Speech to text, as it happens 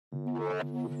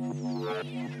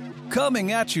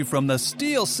Coming at you from the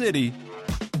Steel City,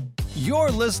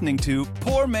 you're listening to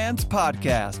Poor Man's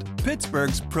Podcast,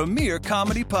 Pittsburgh's premier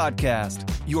comedy podcast.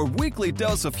 Your weekly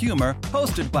dose of humor,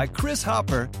 hosted by Chris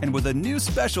Hopper, and with a new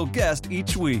special guest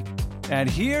each week. And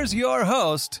here's your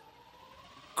host,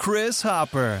 Chris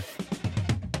Hopper.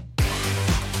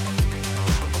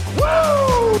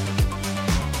 Woo!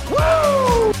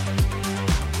 Woo!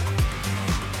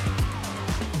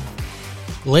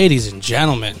 Ladies and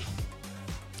gentlemen,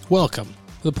 welcome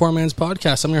to the Poor Man's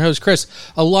Podcast. I'm your host, Chris.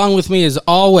 Along with me, as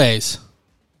always,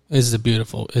 is the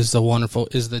beautiful, is the wonderful,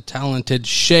 is the talented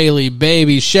Shaylee.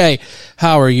 Baby Shay,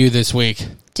 how are you this week?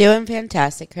 Doing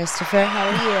fantastic, Christopher. How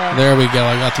are you? There we go.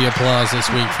 I got the applause this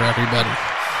week for everybody.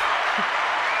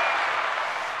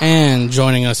 And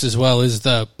joining us as well is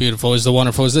the beautiful, is the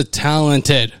wonderful, is the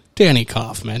talented Danny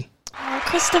Kaufman. Oh,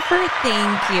 Christopher,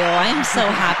 thank you. I'm so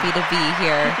happy to be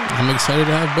here. I'm excited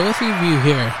to have both of you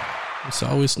here. It's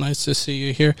always nice to see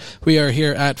you here. We are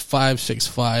here at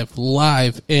 565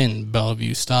 live in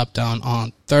Bellevue. Stop down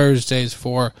on Thursdays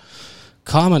for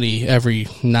comedy every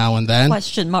now and then.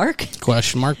 Question mark,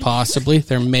 possibly.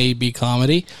 There may be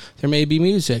comedy. There may be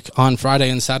music. On Friday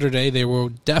and Saturday, there will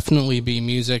definitely be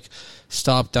music.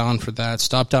 Stop down for that.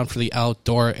 Stop down for the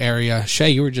outdoor area.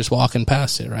 Shay, you were just walking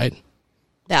past it, right?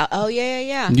 Oh,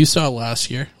 yeah. You saw it last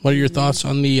year. What are your thoughts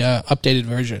on the updated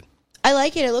version? I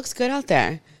like it. It looks good out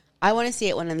there. I want to see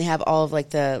it when they have all of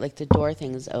the door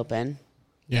things open.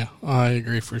 Yeah, I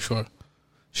agree for sure.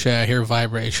 Shay, I hear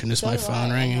vibration. Is my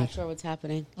phone ringing? I'm not sure what's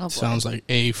happening. Sounds like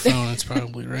a phone. It's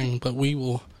probably ringing, but we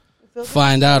will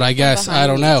find out, I guess. I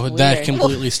don't know. That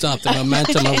completely stopped the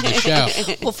momentum of the show.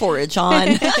 We'll forage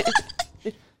on.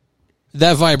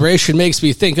 That vibration makes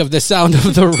me think of the sound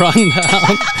of the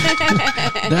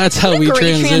rundown. That's how we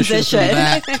transition from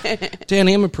that.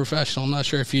 Danny, I'm a professional. I'm not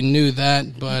sure if you knew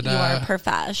that, but you are a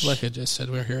profesh. Like I just said,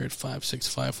 we're here at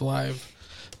 565 Live.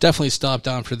 Definitely stop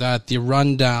down for that. The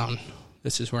rundown.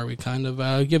 This is where we kind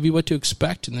of give you what to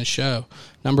expect in the show.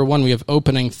 Number one, we have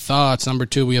opening thoughts. Number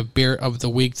two, we have beer of the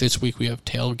week. This week we have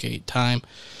tailgate time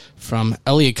from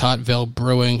Ellicottville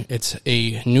Brewing. It's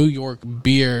a New York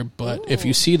beer, but if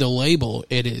you see the label,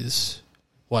 it is,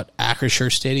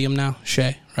 Acrisure Stadium now,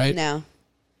 Shay, right? No.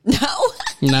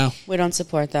 No? We don't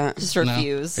support that. Just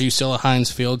refuse. No. Are you still a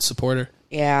Heinz Field supporter?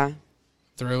 Yeah.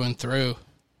 Through and through.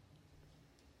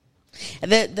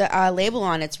 The label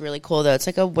on it's really cool, though. It's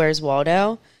like a Where's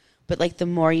Waldo, but the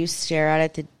more you stare at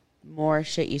it, the more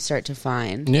shit you start to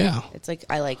find. Yeah. It's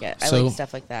I like it. I like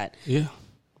stuff like that. Yeah.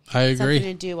 I agree.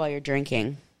 Something to do while you're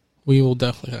drinking. We will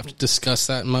definitely have to discuss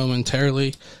that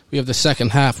momentarily. We have the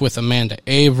second half with Amanda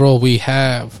Averell. We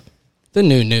have the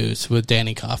new news with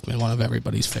Danny Kaufman, one of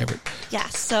everybody's favorite.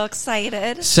 Yes, so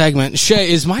excited. Segment.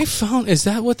 Shay, is my phone, is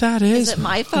that what that is? Is it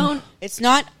my phone? It's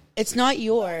not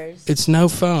yours. It's no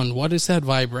phone. What is that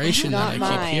vibration that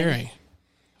I keep hearing?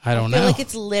 I don't know. I feel like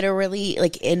it's literally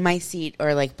in my seat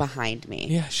or behind me.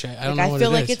 Yeah, Shay. I don't know what it is.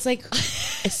 I feel like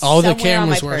it's all the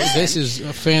cameras work. This is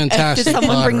a fantastic. Did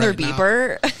someone bring their right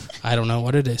beeper? I don't know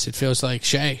what it is. It feels like,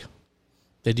 Shay,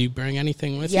 did you bring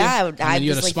anything with you? Yeah, I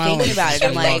was thinking about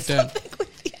it.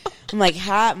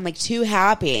 I'm too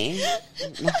happy.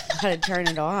 How to turn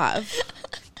it off.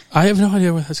 I have no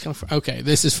idea where that's coming from. Okay,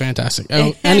 this is fantastic.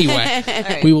 Oh, anyway,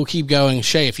 right. We will keep going.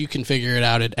 Shay, if you can figure it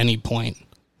out at any point,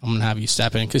 I'm going to have you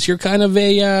step in because you're kind of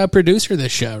a producer of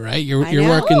this show, right? You're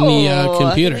working the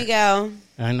computer. Look at me go.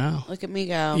 I know. Look at me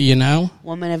go. You know?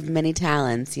 Woman of many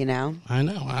talents, you know? I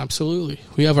know, absolutely.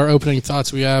 We have our opening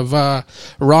thoughts. We have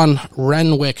Ron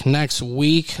Renwick next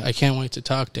week. I can't wait to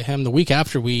talk to him. The week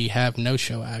after, we have no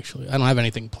show, actually. I don't have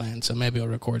anything planned, so maybe I'll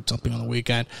record something on the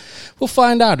weekend. We'll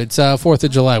find out. It's 4th of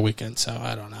July weekend, so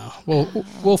I don't know.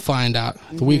 We'll find out.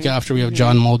 The week after, we have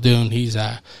John Muldoon. He's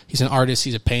an artist.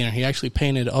 He's a painter. He actually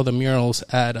painted all the murals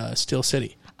at Steel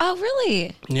City. Oh,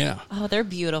 really? Yeah. Oh, they're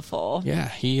beautiful. Yeah,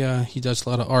 he does a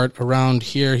lot of art around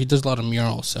here. He does a lot of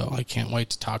murals, so I can't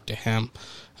wait to talk to him.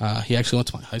 He actually went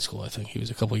to my high school, I think. He was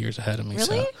a couple years ahead of me. Really?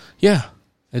 So, yeah.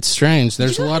 It's strange.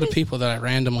 There's a lot of people that I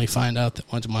randomly find out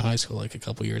that went to my high school a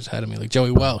couple years ahead of me, like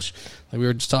Joey Welsh. We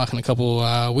were just talking a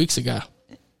couple weeks ago.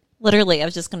 Literally, I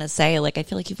was just going to say, I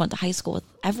feel like you went to high school with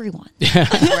everyone. Yeah.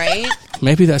 Right?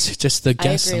 Maybe that's just the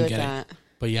guess I agree I'm with getting. that.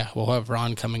 But yeah, we'll have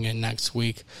Ron coming in next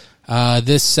week.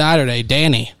 This Saturday,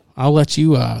 Danny, I'll let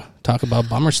you talk about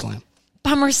Bummer Slam.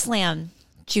 Bummer Slam,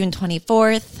 June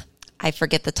 24th. I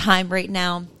forget the time right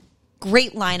now.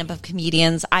 Great lineup of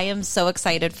comedians. I am so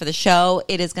excited for the show.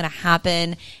 It is going to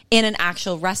happen in an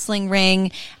actual wrestling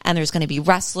ring, and there's going to be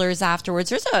wrestlers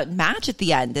afterwards. There's a match at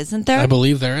the end, isn't there? I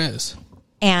believe there is.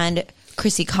 And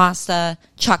Chrissy Costa,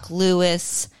 Chuck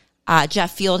Lewis,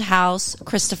 Jeff Fieldhouse,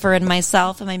 Christopher, and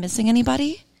myself. Am I missing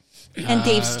anybody? And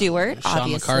Dave Stewart, Sean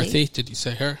obviously. McCarthy. Did you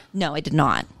say her? No, I did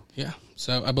not. Yeah.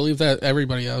 So I believe that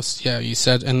everybody else, you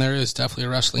said, and there is definitely a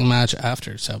wrestling match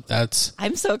after. So that's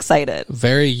I'm so excited.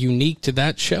 very unique to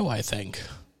that show, I think.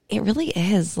 It really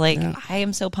is. Like, I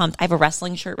am so pumped. I have a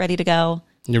wrestling shirt ready to go.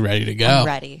 You're ready to go. I'm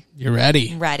ready. You're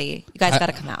ready. I'm ready. You guys got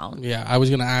to come out. Yeah, I was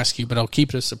going to ask you, but I'll keep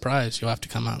it a surprise. You'll have to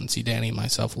come out and see Danny and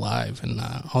myself live and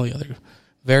all the other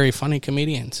very funny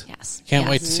comedians. Yes. Can't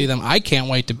wait to see them. I can't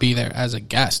wait to be there as a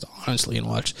guest, honestly, and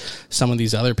watch some of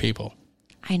these other people.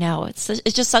 I know. It's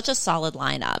just such a solid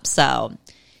lineup. So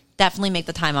definitely make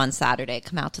the time on Saturday.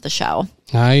 Come out to the show.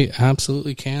 I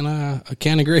absolutely can't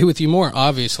agree with you more,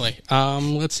 obviously.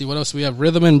 Let's see, what else do we have?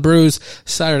 Rhythm and Brews,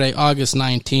 Saturday, August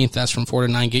 19th. That's from 4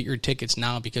 to 9. Get your tickets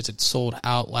now because it sold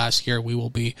out last year. We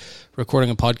will be recording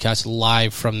a podcast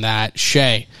live from that.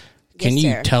 Shay, can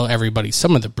you tell everybody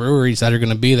some of the breweries that are going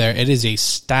to be there? It is a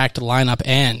stacked lineup,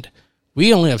 and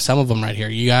we only have some of them right here.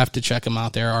 You have to check them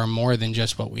out. There are more than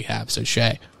just what we have. So,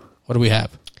 Shay, what do we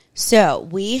have? So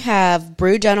we have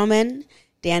Brew Gentleman,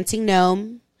 Dancing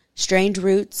Gnome, Strange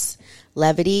Roots,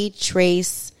 Levity,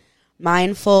 Trace,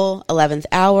 Mindful, 11th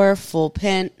Hour, Full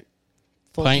Pint.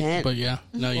 But yeah,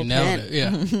 no, you nailed it. Yeah,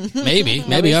 maybe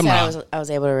Nobody I'm said wrong. I was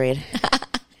able to read.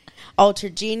 Alter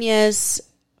Genius,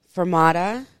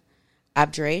 Fermata,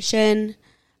 Abjuration,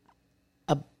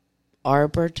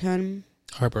 Arboretum,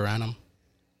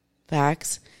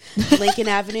 Facts, Lincoln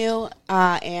Avenue,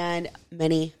 and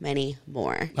many, many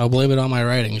more. I'll blame it on my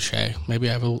writing, Shay. Maybe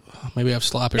I've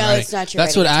sloppy No, writing. it's not your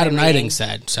That's writing, what it's Adam my Knighting reading.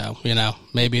 said. So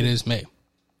maybe it is me.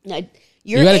 No,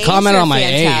 You gotta comment on my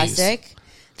A's. fantastic.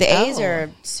 The A's are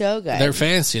so good. They're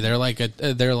fancy. They're like I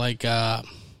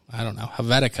don't know,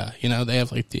 Helvetica. They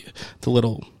have like the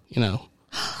little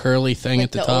curly thing Like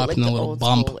at the the top old, and the like little old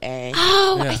bump. school A.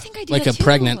 Oh, Yeah. I think I do like that a too.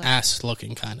 pregnant ass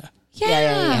looking kind of. Yeah.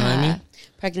 Yeah. You know what I mean?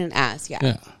 Pregnant ass, yeah.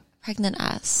 Yeah. Pregnant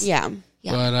ass. Yeah.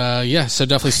 Yeah. But so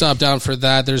definitely stop down for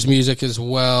that. There's music as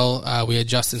well. We had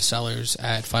Justin Sellers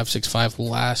at 565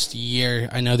 last year.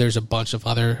 I know there's a bunch of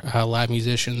other live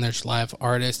musicians. There's live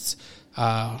artists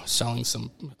selling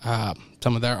some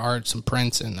of their art, some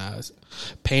prints and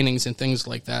paintings and things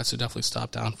like that. So definitely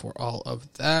stop down for all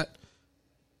of that.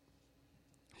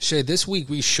 Shay, this week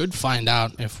we should find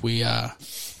out if we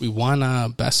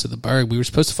won Best of the Berg. We were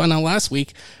supposed to find out last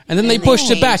week, and then they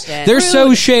pushed it back. changed it. They're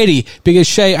so shady because,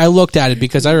 Shay, I looked at it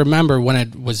because I remember when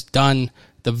it was done,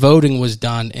 the voting was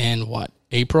done in, what,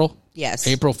 April? Yes.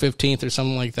 April 15th or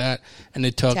something like that, and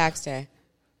it took Tax day.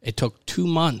 2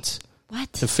 months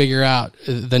What? to figure out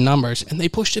the numbers, and they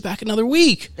pushed it back another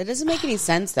week. That doesn't make any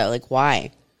sense, though. Like,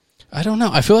 why? I don't know.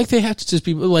 I feel like they have to just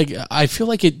be like. I feel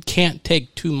like it can't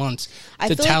take 2 months I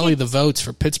to feel like tally the it's- votes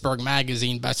for Pittsburgh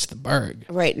Magazine Best of the Berg.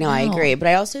 Right, no, I agree. But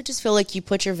I also just feel like you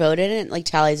put your vote in, and it like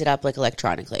tallies it up like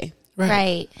electronically.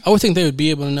 Right. I would think they would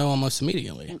be able to know almost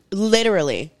immediately.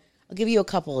 Literally. I'll give you a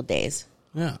couple of days,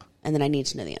 Yeah. and then I need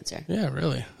to know the answer. Yeah,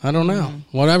 really. I don't know.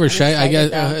 Whatever, Shay. I guess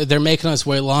excited, though. they're making us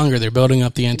wait longer. They're building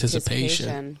up the anticipation.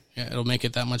 Anticipation. Yeah, it'll make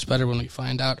it that much better when we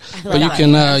find out. love But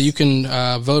you that.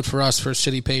 can vote for us for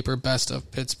City Paper Best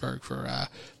of Pittsburgh for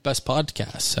Best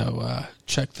Podcast. So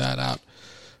check that out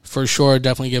for sure.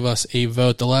 Definitely give us a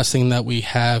vote. The last thing that we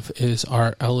have is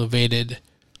our Elevated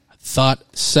Thought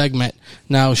segment.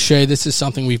 Now, Shay, this is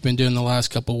something we've been doing the last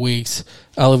couple of weeks.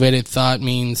 Elevated Thought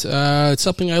means it's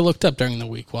something I looked up during the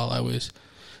week while I was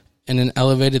in an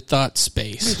elevated thought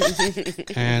space.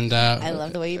 And I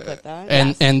love the way you put that.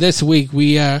 and this week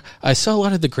I saw a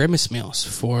lot of the Grimace meals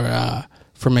for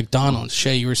McDonald's.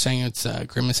 Shay, you were saying it's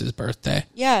Grimace's birthday.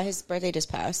 Yeah, his birthday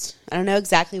just passed. I don't know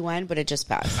exactly when, but it just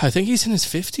passed. I think he's in his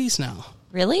 50s now.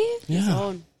 Really? Yeah.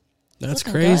 So, That's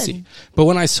looking crazy. good. But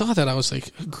when I saw that, I was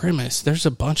like, Grimace, there's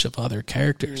a bunch of other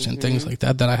characters and things like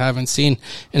that I haven't seen.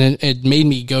 And it made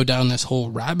me go down this whole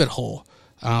rabbit hole.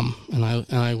 And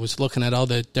I was looking at all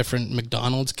the different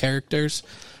McDonald's characters.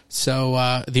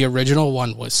 So the original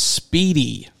one was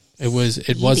Speedy. It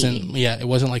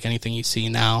wasn't like anything you see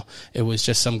now. It was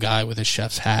just some guy with a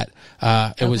chef's hat.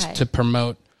 It was Okay. to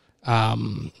promote,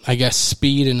 I guess,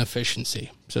 speed and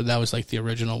efficiency. So that was like the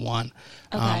original one.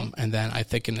 Okay. And then I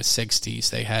think in the 60s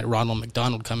they had Ronald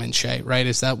McDonald come in, Shay, right?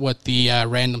 Is that what the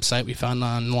random site we found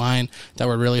online that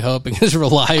we're really hoping is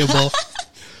reliable?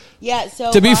 yeah,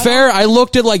 so To be Ronald- fair, I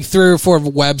looked at like 3 or 4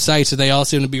 websites and they all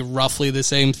seem to be roughly the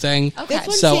same thing. Okay. This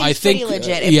one So seems I think pretty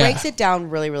legit. It yeah. breaks it down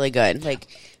really, really good. Like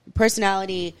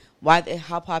personality,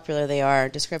 how popular they are,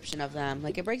 description of them.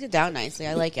 Like it breaks it down nicely.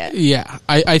 I like it. Yeah,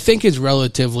 I think it's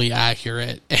relatively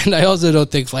accurate. And I also don't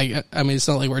think, like, I mean, it's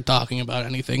not like we're talking about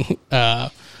anything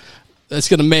that's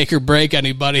going to make or break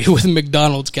anybody with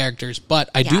McDonald's characters. But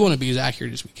I do want to be as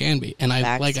accurate as we can be. And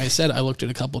like I said, I looked at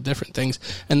a couple different things,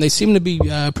 and they seem to be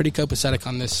pretty copacetic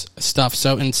on this stuff.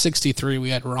 So in 63, we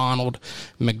had Ronald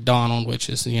McDonald, which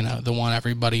is, the one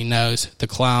everybody knows, the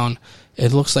clown.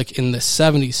 It looks like in the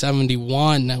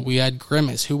 71, we had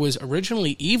Grimace, who was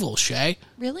originally evil, Shay.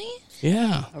 Really?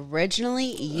 Yeah. Originally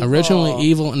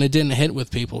evil, and it didn't hit with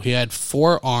people. He had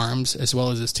 4 arms as well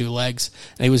as his 2 legs,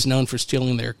 and he was known for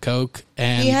stealing their Coke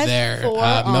and their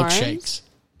milkshakes.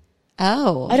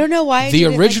 Oh. I don't know why. The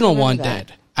original one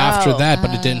did after that,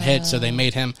 but it didn't hit, so they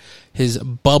made him his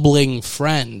bubbling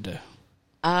friend.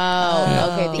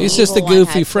 Oh, okay. He's just a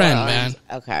goofy friend, man.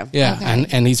 Okay. Yeah, okay.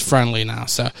 And he's friendly now.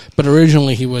 So, but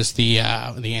originally he was the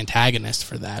antagonist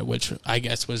for that, which I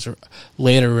guess was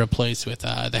later replaced with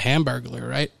the Hamburglar,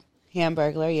 right?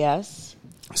 Hamburglar, yes.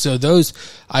 So those,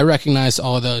 I recognized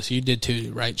all of those. You did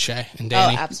too, right, Shay and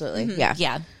Danny? Oh, absolutely. Mm-hmm. Yeah.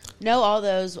 Yeah. Know all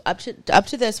those up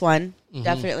to this one. Mm-hmm.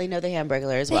 Definitely know the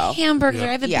Hamburglar as well. The Hamburglar.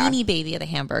 I have a beanie baby of the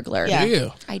Hamburglar. Yeah. Do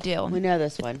you? I do. We know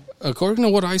this one. According to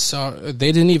what I saw,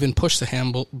 they didn't even push the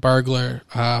Hamburglar.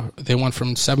 They went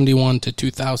from 71 to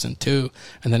 2002,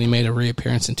 and then he made a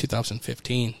reappearance in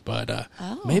 2015. But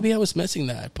maybe I was missing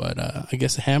that. But I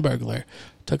guess the Hamburglar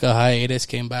took a hiatus,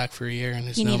 came back for a year, and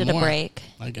he needed a break,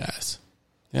 I guess.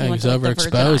 Yeah, he was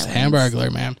overexposed. Hamburglar,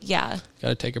 man. Yeah. Got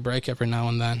to take a break every now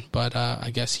and then. But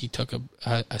I guess he took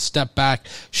a step back.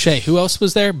 Shay, who else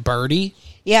was there? Birdie?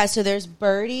 Yeah, so there's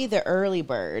Birdie, the early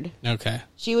bird. Okay.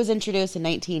 She was introduced in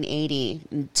 1980.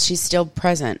 And she's still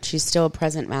present. She's still a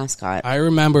present mascot. I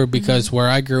remember because where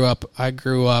I grew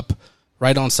up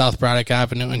right on South Braddock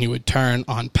Avenue, and you would turn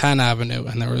on Penn Avenue,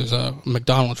 and there was a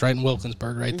McDonald's right in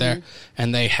Wilkinsburg right there.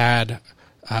 And they had...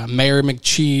 Mayor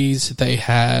McCheese, they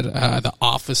had the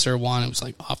officer one. It was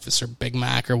like Officer Big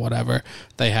Mac or whatever.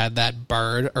 They had that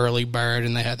bird, early bird,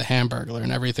 and they had the Hamburglar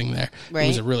and everything there. Right. It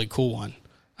was a really cool one.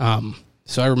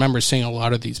 So I remember seeing a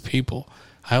lot of these people.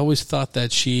 I always thought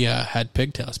that she had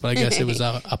pigtails, but I guess it was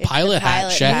a pilot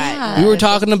hat. Yeah. We were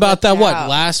talking about that,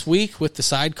 last week with the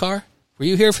sidecar? Were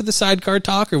you here for the sidecar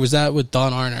talk, or was that with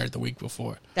Don Arnard the week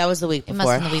before? That was the week before. It must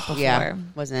have been the week before. Yeah.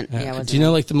 Wasn't. Do you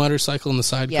know, like, the motorcycle and the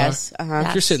sidecar? Yes. Uh-huh.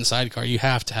 If you're sitting sidecar, you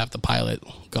have to have the pilot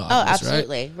goggles, Oh,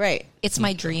 absolutely. Right. It's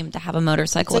my dream to have a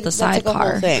motorcycle with a That's like a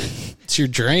sidecar. whole thing. It's your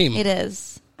dream. It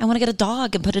is. I want to get a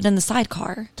dog and put it in the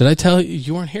sidecar. Did I tell you?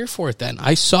 You weren't here for it then.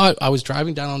 I saw it. I was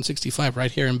driving down on 65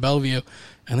 right here in Bellevue,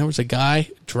 and there was a guy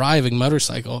driving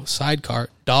motorcycle, sidecar,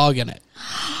 dog in it.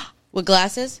 With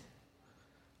glasses?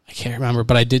 I can't remember,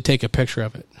 but I did take a picture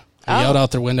of it. I yelled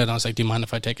out the window, and I was like, do you mind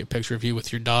if I take a picture of you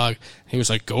with your dog? He was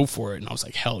like, go for it. And I was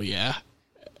like, hell yeah.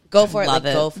 Go for it, Love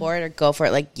like it. Go for it, or go for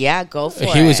it, like, yeah, go for it.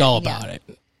 He was all about it.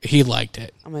 He liked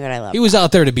it. Oh, my God, I love it. He was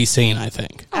out there to be seen, I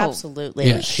think. Absolutely.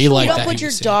 Yeah, he liked You that. don't put He your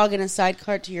was dog in a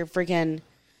sidecar to your freaking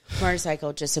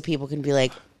motorcycle just so people can be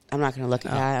like, I'm not going to look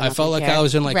at that. I felt like I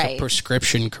was in like a Right.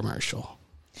 prescription commercial.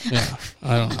 Yeah,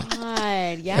 I don't know.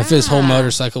 God, yeah. If his whole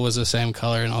motorcycle was the same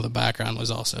color and all the background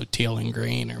was also teal and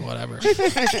green or whatever.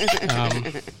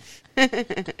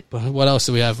 But what else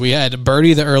do we have? We had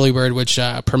Birdie the Early Bird, which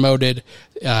promoted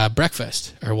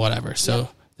breakfast or whatever. So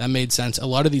that made sense. A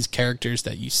lot of these characters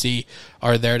that you see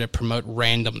are there to promote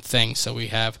random things. So we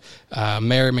have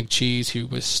Mayor McCheese,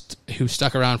 who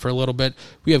stuck around for a little bit.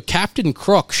 We have Captain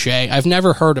Crook, Shay. I've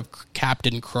never heard of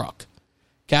Captain Crook.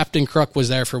 Captain Crook was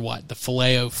there for what? The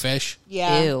Filet-O-Fish?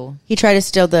 Yeah. Ew. He tried to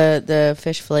steal the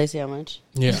fish fillet sandwich.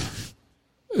 Yeah.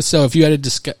 So if you had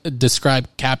to describe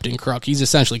Captain Crook, he's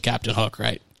essentially Captain Hook,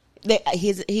 right?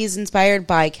 He's inspired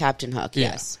by Captain Hook,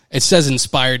 yes. It says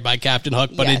inspired by Captain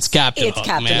Hook, but Yes. it's Captain Hook. It's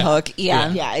Captain man. Hook.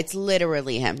 Yeah. Yeah, it's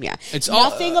literally him, yeah. It's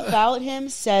all- nothing about him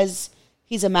says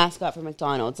he's a mascot for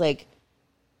McDonald's. Like,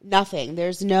 nothing.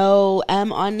 There's no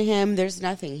M on him. There's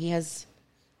nothing. He has...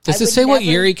 Does I it would say what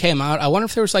never- year he came out? I wonder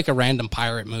if there was like a random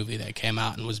pirate movie that came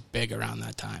out and was big around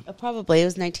that time. Probably. It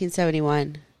was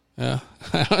 1971. Yeah.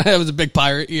 It was a big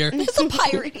pirate year. It's a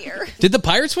pirate here. Did the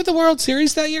Pirates win the World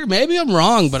Series that year? Maybe I'm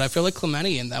wrong, but I feel like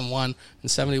Clemente and them won in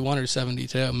 71 or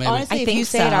 72. Maybe. Honestly, I if think you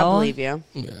say it, I'll so. believe you.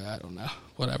 Yeah, I don't know.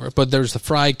 Whatever. But there's the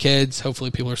Fry Kids.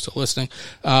 Hopefully people are still listening.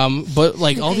 But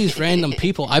like all these random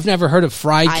people. I've never heard of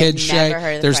Fry Kids, never Shay.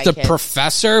 heard of the There's Fry the Kids.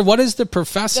 Professor. What is the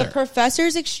Professor? The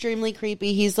professor's extremely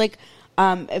creepy. He's like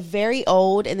very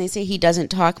old, and they say he doesn't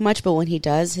talk much, but when he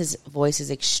does, his voice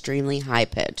is extremely high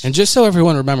pitched. And just so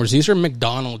everyone remembers, these are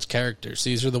McDonald's characters.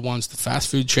 These are the ones the fast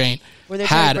food chain Where they're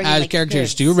trying had to bring as in, like, characters.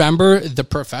 kids. Do you remember the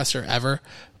Professor ever?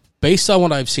 Based on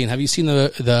what I've seen, have you seen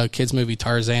the kids movie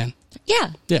Tarzan?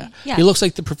 Yeah. Yeah. Yeah. He looks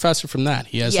like the professor from that.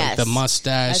 He has Yes. like the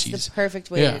mustache. That's the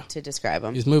perfect way to describe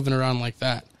him. He's moving around like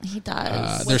that. He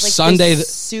does. There's Like Sunday. the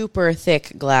super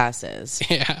thick glasses.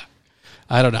 Yeah.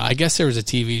 I don't know. I guess there was a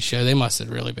TV show. They must have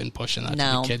really been pushing that to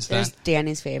No. the kids then. There's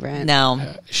Danny's favorite.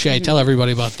 No. Shay, tell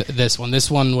everybody about this one. This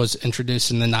one was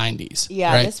introduced in the 90s.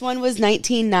 Yeah, right? this one was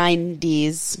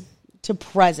 1990s to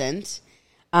present.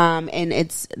 And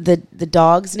it's the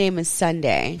dog's name is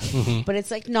Sunday, but it's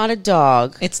like not a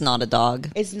dog. It's not a dog.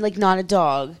 It's like not a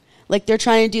dog. Like they're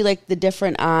trying to do like the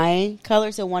different eye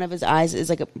color. So one of his eyes is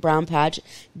like a brown patch,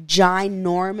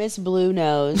 ginormous blue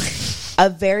nose, a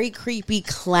very creepy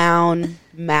clown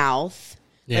mouth,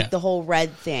 Yeah. like the whole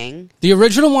red thing. The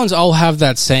original ones all have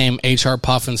that same HR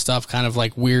Puff and stuff, kind of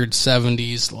like weird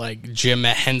 70s, like Jim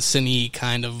Henson-y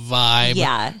kind of vibe.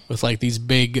 Yeah. With like these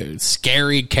big,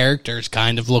 scary characters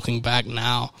kind of looking back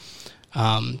now. This I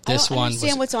don't one understand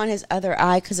was... what's on his other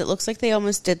eye because it looks like they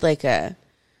almost did like a,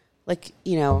 like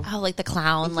you know. Oh, like the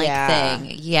clown like Yeah.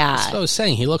 thing. Yeah. That's what I was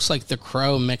saying. He looks like the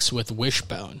Crow mixed with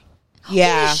Wishbone.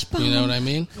 Yeah, You know what I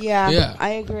mean? yeah, I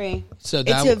agree. So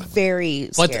It's that, a very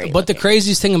scary but the looking.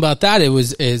 craziest thing about that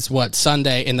is what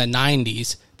Sunday in the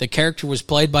 90s, the character was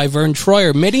played by Vern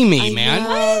Troyer, Mini Me, man.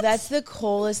 Oh, that's the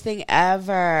coolest thing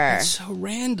ever. It's so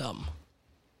random.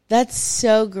 That's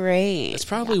so great. It's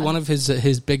probably one of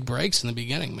his big breaks in the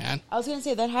beginning, man. I was going to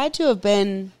say that had to have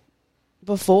been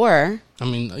before, I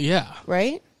mean, yeah.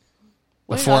 right?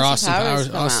 When did Before Austin Powers,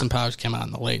 come Austin out? Powers came out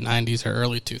in the late 90s or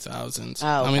early 2000s. Oh,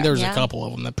 I mean, okay. there was Yeah. a couple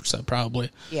of them that said probably.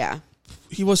 Yeah.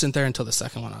 He wasn't there until the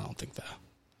second one, I don't think, though.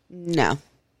 No.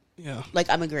 Yeah. Like,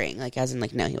 I'm agreeing. Like, as in,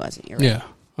 like, no, he wasn't. You're right. Yeah.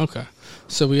 Okay.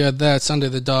 So we had that, Sunday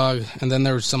the Dog, and then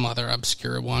there was some other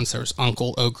obscure ones. There was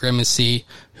Uncle O'Grimacy,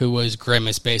 who was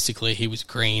Grimace, basically. He was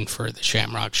green for the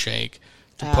Shamrock Shake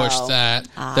to push Oh. that.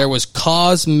 There was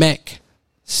Cosmic,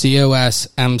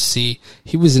 COSMC.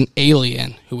 He was an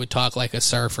alien who would talk like a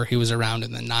surfer. He was around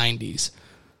in the 90s.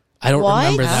 I don't What?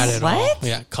 remember that at all. What?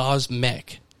 Yeah,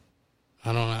 Cosmic.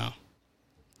 I don't know.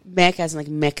 Mick as in, like,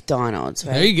 McDonald's,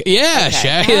 right? There you go. Yeah, Okay.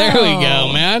 Shay. There we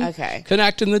go, man. Okay.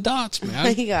 Connecting the dots, man.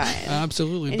 I got it.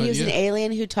 Absolutely. And but he was yeah. an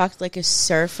alien who talked like a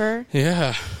surfer.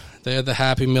 Yeah. They had the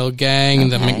Happy Meal gang,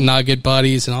 the Okay. McNugget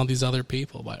buddies, and all these other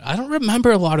people. But I don't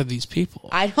remember a lot of these people.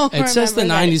 I don't It says the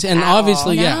remember that 90s. And at all.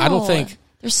 obviously, yeah, I don't No. think...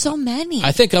 There's so many.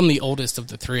 I think I'm the oldest of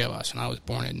the three of us, and I was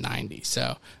born in 90.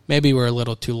 So maybe we're a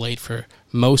little too late for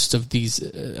most of these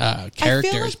characters. I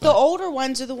feel like the older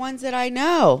ones are the ones that I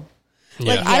know.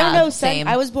 Like, Yeah. I don't Yeah, know. same.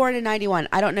 I was born in 91.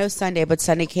 I don't know Sunday, but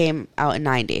Sunday came out in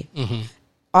 90. Mm-hmm.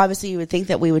 Obviously, you would think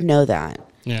that we would know that.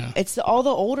 Yeah. It's all the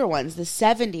older ones, the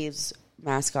 70s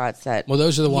mascots that. Well,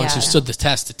 those are the ones who Yeah. stood the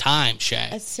test of time, Shay.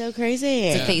 That's so crazy.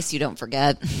 It's a face you don't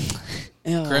forget.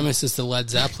 Ew. Grimace is the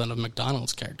Led Zeppelin of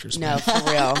McDonald's characters. No, Man.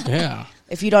 for real. Yeah.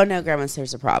 If you don't know Grimace,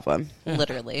 there's a problem.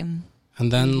 Literally.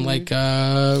 And then,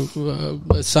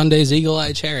 Mm-hmm. like, Sunday's Eagle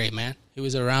Eye Cherry, man. He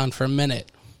was around for a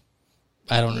minute.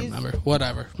 I don't remember.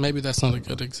 Whatever. Maybe that's not a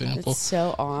good example. It's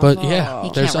so awful. But yeah,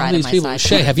 You there's can't all ride these on my people. side.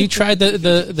 Shay, have you tried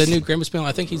the new Grimace meal?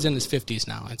 I think he's in his 50s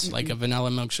now. It's like a vanilla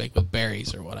milkshake with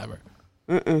berries or whatever.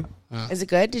 Is it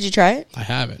good? Did you try it? I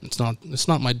haven't. It's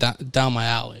not my down my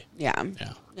alley. Yeah.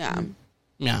 Yeah. Yeah.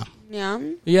 Yeah. Yeah.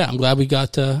 Yeah, I'm glad we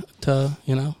got to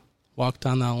walk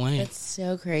down that lane. It's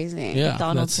so crazy. Yeah.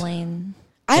 Donald's that's- Lane.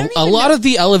 I don't a even lot know. of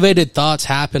the elevated thoughts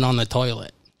happen on the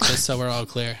toilet. Just so we're all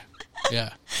clear. Yeah.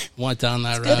 Went down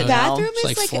that road. The bathroom It's is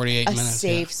like like 48 a minutes.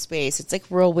 safe space. It's like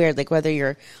real weird. Like whether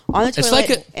you're on the It's toilet,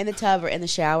 like in the tub, or in the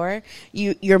shower,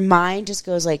 your mind just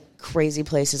goes like crazy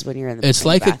places when you're in the. It's in the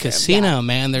like a bathroom. casino, Yeah.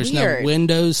 man. There's Weird. no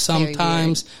windows Very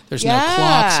sometimes. weird. There's Yeah. no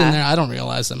clocks in there. I don't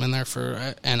realize I'm in there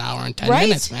for an hour and 10 Right?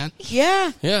 minutes, man.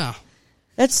 Yeah, Yeah.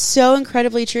 that's so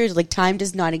incredibly true. Like time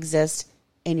does not exist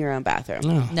in your own bathroom.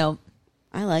 No, Nope.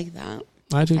 I like that.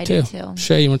 I do I too. do too.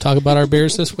 Shay, you want to talk about our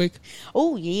beers this week?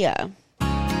 Oh yeah.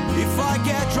 If I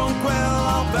get drunk, well,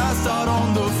 I'll pass out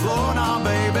on the floor now,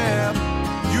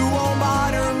 baby. You won't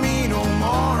bother me no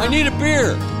more. need a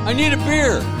beer. I need a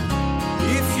beer.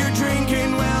 If you're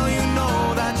drinking, well, you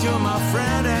know that you're my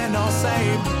friend, and I'll say,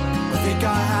 I think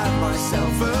I had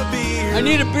myself a beer. I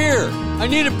need a beer. I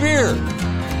need a beer.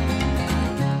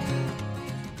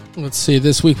 Let's see.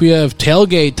 This week we have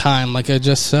Tailgate Time, like I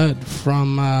just said,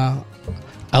 from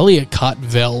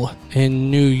Elliottville in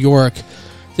New York.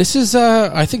 This is,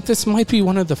 I think this might be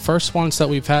one of the first ones that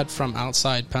we've had from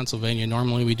outside Pennsylvania.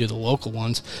 Normally we do the local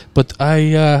ones, but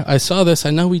I saw this.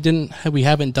 I know we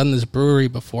haven't done this brewery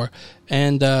before,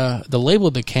 and the label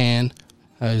of the can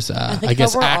is, I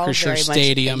guess, we're all Acrisure very much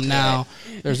Stadium into now.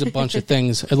 There's a bunch of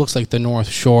things. It looks like the North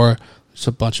Shore. There's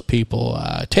a bunch of people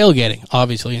tailgating,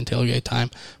 obviously in tailgate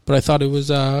time. But I thought it was,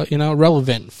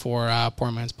 relevant for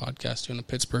Poor Man's Podcast doing a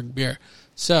Pittsburgh beer.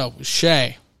 So,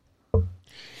 Shay.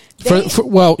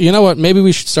 Well, you know what? Maybe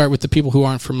we should start with the people who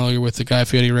aren't familiar with the Guy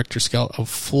Fieri Richter scale of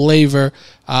flavor.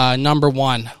 Number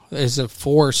 1 is a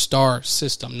 4-star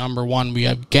system. Number 1, we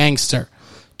have Gangster.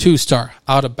 2-star,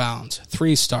 Out of Bounds.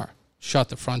 3-star, Shut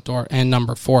the Front Door. And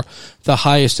number 4, the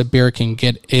highest a beer can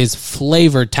get is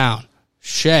Flavor Town.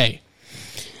 Shay.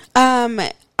 I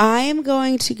am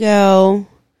going to go.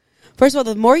 First of all,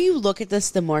 the more you look at this,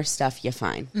 the more stuff you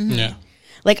find. Mm-hmm. Yeah.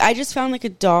 Like, I just found like a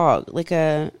dog, like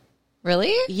a.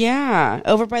 Really? Yeah,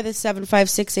 over by the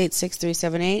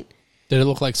 756866378. Did it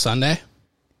look like Sunday?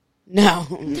 No,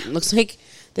 looks like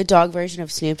the dog version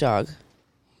of Snoop Dogg.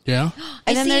 Yeah. And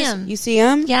I then see there's him. You see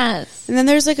him? Yes. And then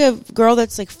there's like a girl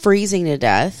that's like freezing to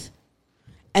death.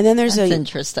 And then there's That's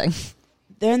interesting.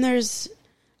 Then there's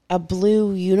a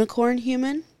blue unicorn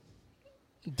human.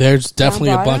 There's definitely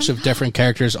a bottom? bunch of different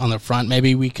characters on the front.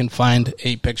 Maybe we can find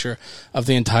a picture of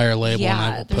the entire label and I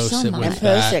Yeah, will there's post so it much. with And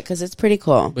post that. it because it's pretty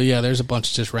cool. But yeah, there's a bunch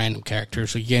of just random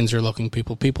characters, Yinzer looking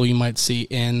people you might see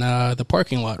in the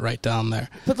parking lot right down there.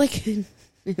 But like,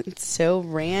 it's so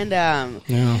random.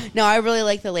 Yeah. No, I really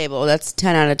like the label. That's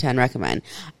 10 out of 10. Recommend.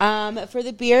 For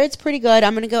the beer, it's pretty good.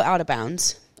 I'm going to go Out of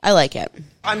Bounds. I like it.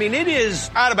 I mean, it is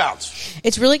out of bounds.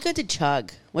 It's really good to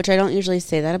chug, which I don't usually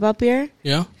say that about beer.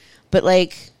 Yeah. But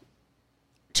like,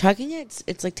 chugging it's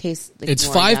like tastes. Like It's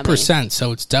more yummy. 5%,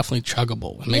 so it's definitely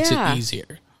chuggable. It makes Yeah. it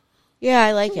easier. Yeah,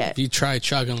 I like it. If you try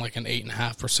chugging like an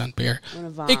 8.5% beer, I'm gonna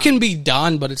vom. it can be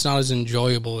done, but it's not as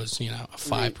enjoyable as, a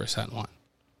 5% one.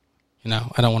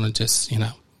 I don't want to just,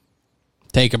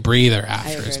 take a breather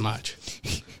after as agree. much.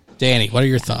 Danny, what are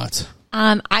your thoughts?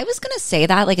 I was gonna say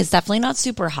that it's definitely not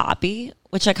super hoppy,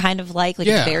 which I kind of like.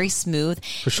 Yeah. It's very smooth.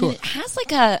 For sure. And it has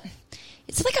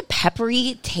it's like a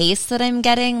peppery taste that I'm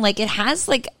getting. Like it has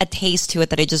like a taste to it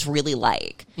that I just really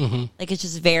like. Mm-hmm. Like it's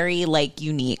just very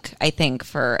unique, I think,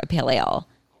 for a pale ale.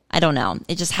 I don't know.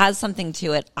 It just has something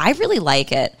to it. I really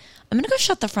like it. I'm gonna go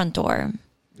Shut the Front Door.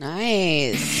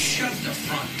 Nice. Shut the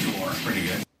front door. Pretty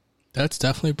good. That's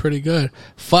definitely pretty good.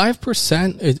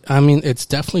 5%, it's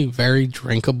definitely very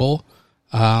drinkable.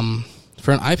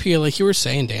 For an IPA, like you were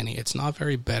saying, Danny, it's not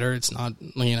very bitter. It's not,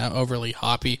 overly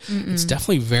hoppy. Mm-mm. It's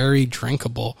definitely very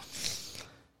drinkable.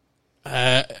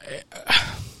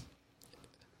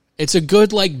 It's a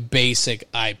good,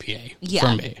 basic IPA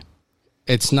for me.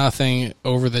 It's nothing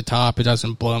over the top. It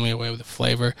doesn't blow me away with the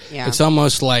flavor. Yeah. It's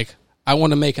almost like I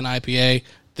want to make an IPA.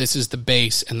 This is the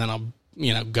base, and then I'll,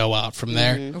 go out from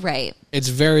there. Right. It's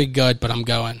very good, but I'm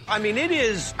going I mean, it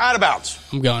is out of bounds.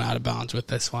 Out of bounds with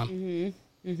this one.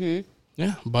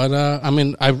 Yeah, but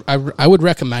I would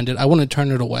recommend it. I wouldn't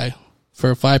turn it away. For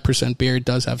a 5% beer, it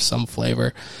does have some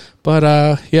flavor, but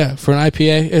for an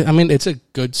IPA, it's a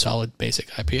good, solid, basic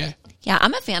IPA. Yeah,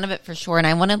 I'm a fan of it for sure, and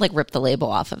I want to rip the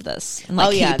label off of this and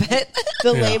keep it.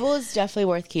 The label is definitely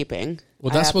worth keeping.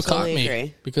 Well, that's what caught me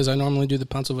agree. because I normally do the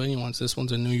Pennsylvania ones. This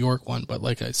one's a New York one, but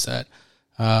like I said,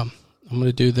 I'm going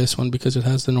to do this one because it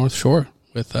has the North Shore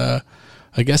with, I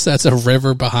guess that's a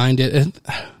river behind it. And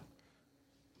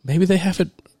maybe they have it.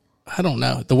 I don't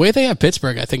know. The way they have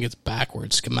Pittsburgh, I think it's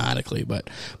backwards schematically, but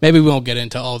maybe we won't get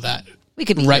into all that. We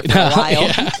could be right here for now. a while.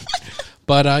 Yeah.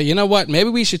 But you know what? Maybe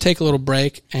we should take a little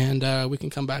break and we can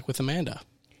come back with Amanda.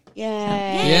 Yay.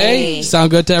 Yay!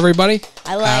 Sound good to everybody?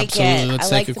 I like Absolutely. it.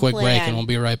 Let's I take like a the quick break plan. and we'll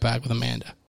be right back with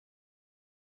Amanda.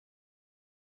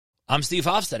 I'm Steve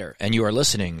Hofstetter, and you are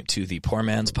listening to the Poor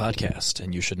Man's Podcast,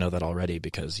 and you should know that already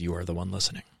because you are the one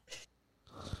listening.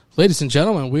 Ladies and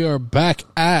gentlemen, we are back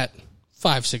at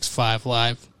 565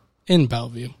 Live in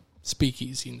Bellevue.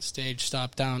 Speakeasy and Stage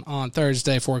Stop down on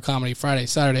Thursday for comedy, Friday,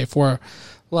 Saturday for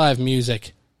live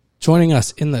music. Joining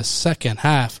us in the second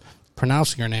half,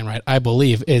 pronouncing her name right, I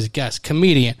believe, is guest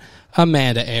comedian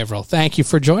Amanda Averell. Thank you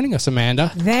for joining us, Amanda.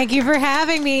 Thank you for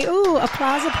having me. Ooh,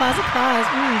 applause, applause, applause.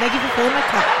 Thank you for filling my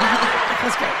cup. That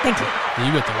was great. Thank you.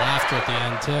 You get the laughter at the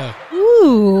end, too.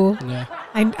 Ooh. Yeah.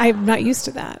 I'm not used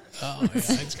to that. Oh, yeah,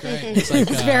 it's great. It's like,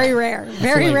 It's very rare.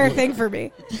 Very like rare we- thing for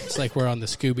me. It's like we're on the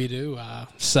Scooby-Doo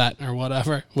set or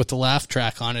whatever with the laugh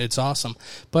track on it. It's awesome.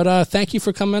 But thank you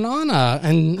for coming on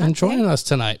and joining us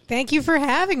tonight. Thank you for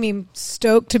having me. I'm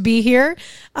stoked to be here.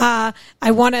 I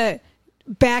want to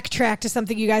backtrack to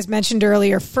something you guys mentioned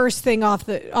earlier. First thing off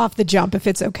the jump, if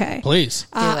it's okay. Please.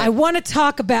 I want to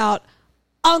talk about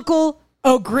Uncle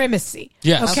O'Grimacy.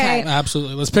 Yes, Okay.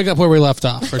 absolutely. Let's pick up where we left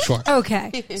off for sure.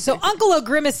 Okay. So Uncle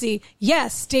O'Grimacy,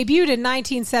 yes, debuted in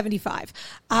 1975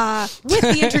 with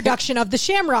the introduction of the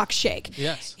Shamrock Shake.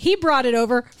 Yes. He brought it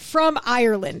over from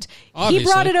Ireland. Obviously.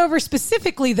 He brought it over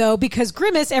specifically, though, because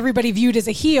Grimace, everybody viewed as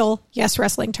a heel. Yes,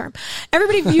 wrestling term.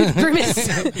 Everybody viewed Grimace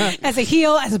as a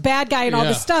heel, as a bad guy and all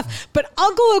this stuff. But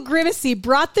Uncle O'Grimacy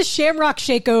brought the Shamrock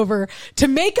Shake over to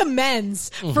make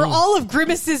amends for all of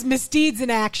Grimace's misdeeds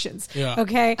and actions. Yeah.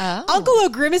 Okay? Uncle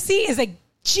O'Grimacy is a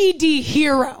GD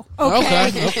hero.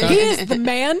 Okay? He is the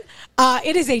man.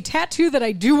 It is a tattoo that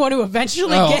I do want to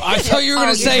eventually get. I thought you were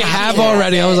going to say have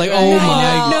already. I was like, oh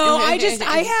my. No,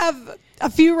 I have a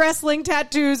few wrestling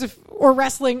tattoos or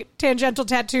wrestling tangential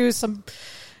tattoos, some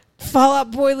Fall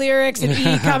Out Boy lyrics, an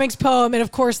E comics poem, and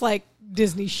of course, like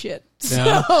Disney shit.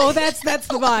 Yeah. So that's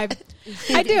the vibe.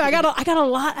 I do. I got a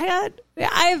lot. I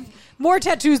have more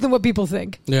tattoos than what people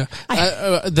think. Yeah.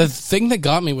 The thing that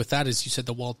got me with that is you said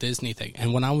the Walt Disney thing,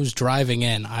 and when I was driving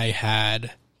in, I had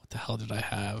what the hell did I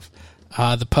have?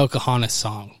 The Pocahontas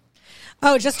song.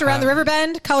 Oh, just around the river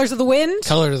bend, Colors of the Wind.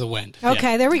 Color of the Wind.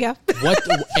 Okay, there we go. What,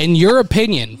 in your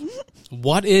opinion,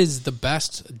 what is the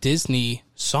best Disney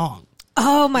song?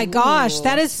 Oh my gosh,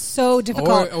 that is so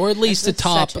difficult. Or at least a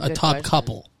top question.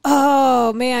 couple.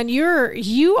 Oh man,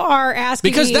 you are asking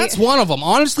Because me, that's one of them.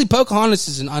 Honestly, Pocahontas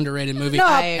is an underrated movie. No,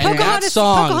 And that Pocahontas,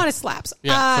 song, Pocahontas slaps.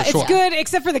 Yeah, for sure. It's good,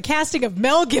 except for the casting of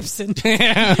Mel Gibson.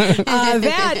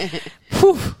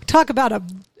 Talk about a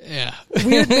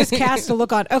weird miscast to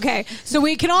look on. Okay, so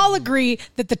we can all agree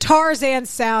that the Tarzan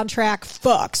soundtrack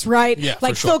fucks, right? Yeah,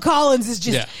 like for sure. Phil Collins is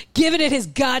just giving it his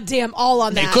goddamn all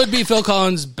on that. It could be Phil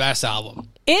Collins' best album.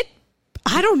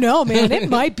 I don't know, man.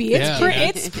 It might be.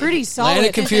 It's pretty solid. Land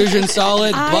of Confusion,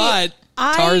 solid, but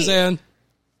Tarzan.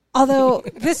 Although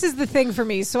this is the thing for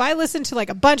me. So I listen to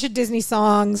like a bunch of Disney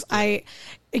songs.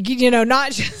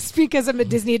 Not just because I'm a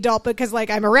Disney adult, but because like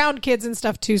I'm around kids and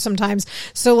stuff too sometimes.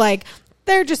 So like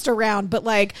they're just around. But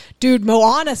like, dude,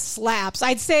 Moana slaps.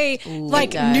 I'd say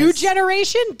new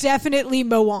generation, definitely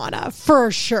Moana for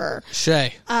sure.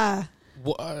 Shay,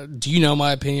 do you know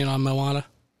my opinion on Moana?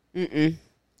 Mm-mm.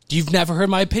 You've never heard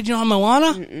my opinion on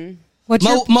Moana? Mm-mm.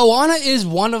 Moana is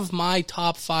one of my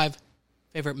top 5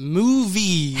 favorite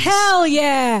movies. Hell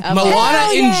yeah!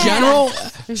 Moana in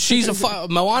general,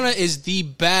 Moana is the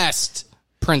best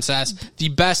princess, the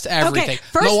best everything. Okay,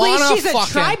 firstly, Moana she's a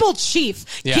tribal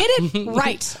chief. Yeah. Get it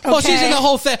right. Okay? Well, she's in the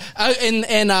whole thing.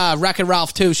 In Wreck-It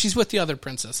Ralph too. She's with the other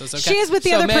princesses. Okay? She is with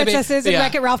the other princesses in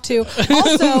Wreck-It Ralph too.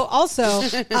 Also,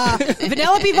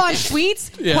 Vanellope Von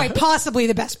Schweetz, quite possibly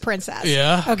the best princess.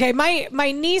 Yeah. Okay,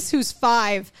 my niece who's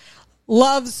 5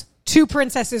 loves 2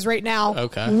 princesses right now.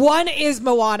 Okay. One is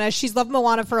Moana. She's loved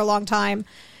Moana for a long time.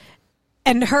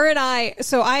 And her and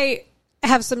I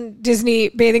have some Disney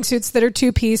bathing suits that are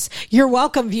 2-piece. You're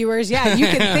welcome, viewers. Yeah, you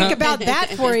can think about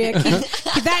that for you.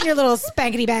 Keep that in your little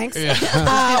spankety banks.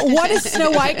 Yeah. One is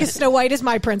Snow White, because Snow White is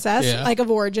my princess, like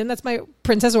of origin. That's my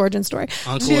princess origin story.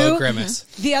 Uncle O'Grimace.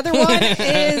 The other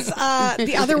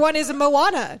one is a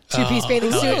Moana 2-piece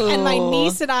bathing suit. And my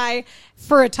niece and I,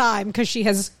 for a time, because she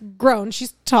has grown,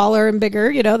 she's taller and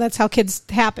bigger. That's how kids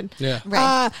happen. Yeah.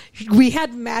 Right. We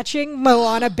had matching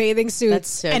Moana bathing suits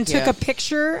so and cute. took a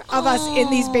picture of us in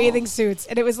these bathing suits,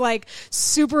 and it was like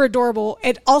super adorable.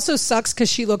 It also sucks because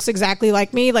she looks exactly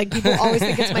like me. Like people always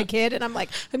think it's my kid, and I'm like,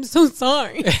 I'm so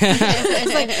sorry.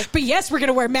 It's like, but yes, we're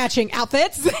gonna wear matching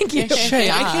outfits. Thank you. Shay,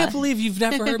 I can't believe you've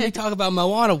never heard me talk about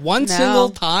Moana one single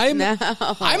time. No.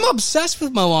 I'm obsessed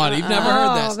with Moana. You've never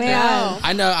heard this. Man.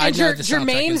 I know. I know the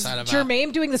soundtrack inside of out.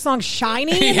 Jermaine doing the song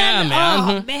 "Shiny." Yeah,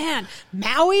 man. Oh man,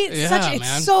 Maui. Yeah,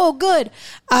 It's so good.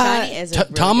 Shiny is a really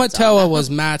good song, Tamatoa though. was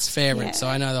Matt's favorite, so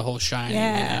I know the whole Shiny.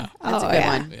 Yeah. That's a good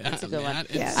one. That's a good man, one.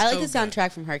 it's I like so the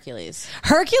soundtrack from Hercules.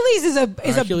 Hercules is a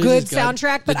Hercules good is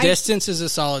soundtrack, but The Distance is a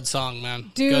solid song,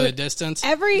 man. Dude, Go The Distance.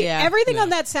 Everything on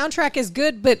that soundtrack is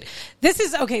good, but this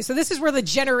is okay. So this is where the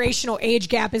generational age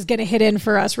gap is going to hit in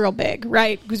for us real big,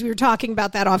 right? Because we were talking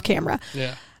about that off camera.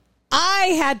 Yeah.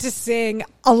 I had to sing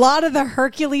a lot of the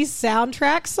Hercules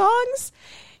soundtrack songs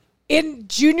in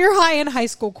junior high and high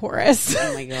school chorus.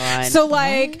 Oh my god! So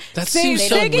like, That seems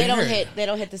so they weird.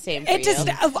 don't hit the same. For it just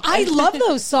you. I love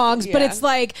those songs, but it's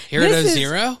like Hero to this is-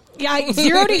 Zero? Yeah,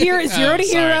 Zero to Hero. Zero to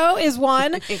sorry. Hero is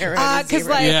one Hero to because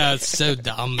Zero. like Yeah, it's so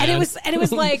dumb, man. and it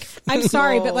was like, I'm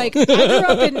sorry, but like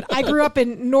I grew up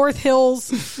in North Hills,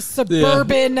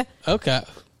 suburban, Okay.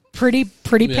 pretty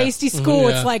pasty school.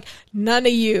 Yeah. It's like none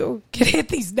of you can hit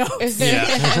these notes.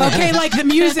 Yeah. Okay, like the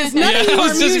muses. None of you I are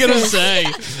was just muses. going to say.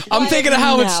 I'm thinking of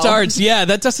how it starts. Yeah,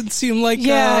 that doesn't seem like...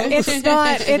 Yeah, it's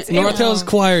not. It's North Hills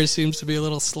Choir seems to be a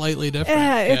little slightly different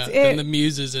Yeah, than the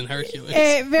Muses in Hercules.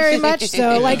 very much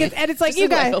so. Like, it's like you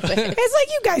guys. It's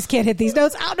like you guys can't hit these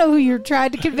notes. I don't know who you're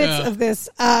trying to convince of this.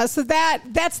 So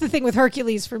that's the thing with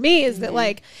Hercules for me is that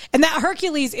like, and that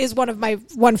Hercules is one of my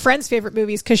friend's favorite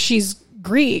movies because she's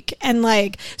Greek, and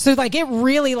like, so like it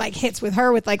really like hits with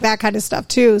her with like that kind of stuff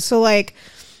too. So like,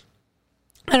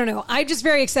 I don't know. I'm just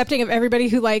very accepting of everybody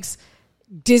who likes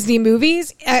Disney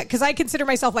movies, because I consider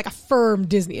myself like a firm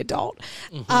Disney adult.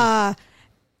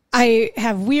 I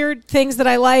have weird things that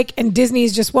I like, and Disney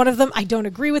is just one of them. I don't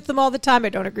agree with them all the time. I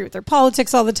don't agree with their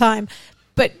politics all the time.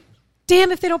 But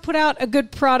damn if they don't put out a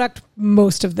good product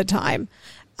most of the time.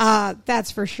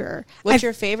 That's for sure. What's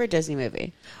your favorite Disney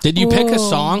movie? Did you pick a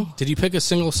song? Did you pick a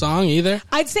single song either?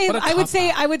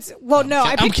 Well, no,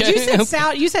 I picked, okay.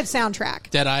 you said soundtrack.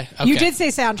 Did I? Okay. You did say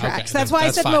soundtrack. Okay, So that's why I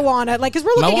said fine. Moana. Like, because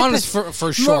we're looking Moana's at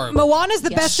for sure. Moana's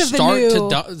the best of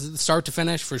the new. Start to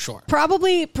finish for sure.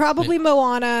 Probably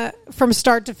Moana from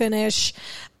start to finish.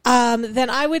 Then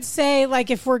I would say,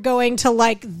 like, if we're going to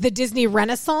like the Disney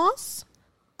Renaissance,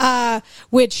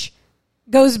 which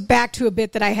goes back to a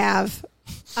bit that I have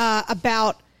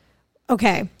about,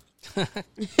 okay,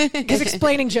 because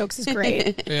explaining jokes is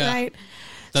great, right?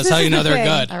 That's how you know they're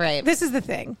good. All right. This is the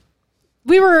thing.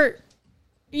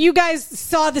 You guys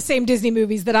saw the same Disney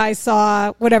movies that I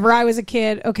saw whenever I was a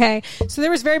kid, okay? So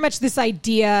there was very much this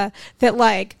idea that,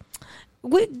 like,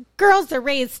 girls are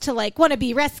raised to, like, want to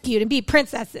be rescued and be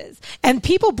princesses. And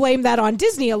people blame that on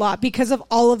Disney a lot because of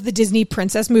all of the Disney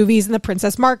princess movies and the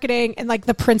princess marketing and, like,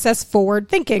 the princess forward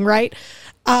thinking, right?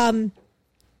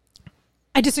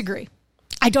 I disagree.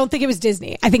 I don't think it was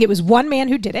Disney. I think it was one man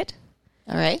who did it.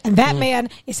 All right. And that man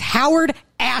is Howard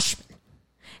Ashman.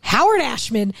 Howard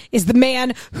Ashman is the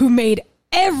man who made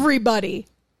everybody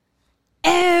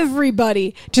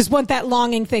just want that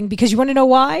longing thing, because you want to know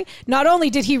why? Not only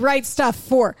did he write stuff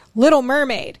for Little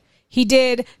Mermaid, he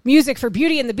did music for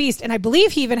Beauty and the Beast, and I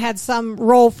believe he even had some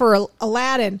role for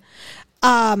Aladdin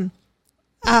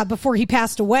before he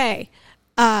passed away.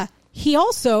 He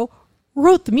also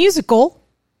wrote the musical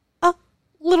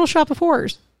Little Shop of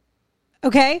Horrors.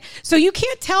 Okay? So you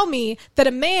can't tell me that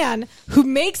a man who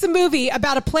makes a movie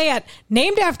about a plant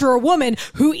named after a woman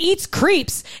who eats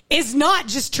creeps is not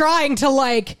just trying to,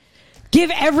 like,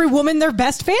 give every woman their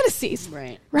best fantasies.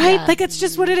 Right. Right? Yeah. Like, it's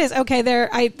just what it is. Okay,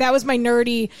 that was my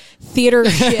nerdy theater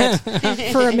shit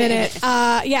for a minute.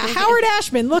 Howard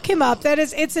Ashman, look him up.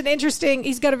 It's an interesting,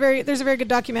 there's a very good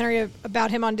documentary about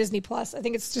him on Disney Plus. I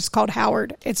think it's just called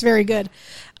Howard. It's very good.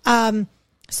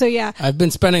 So yeah, I've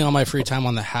been spending all my free time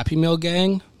on the Happy Meal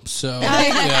gang. So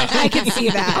I can see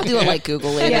that. I'll do a like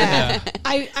Google later. Yeah.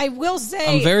 I will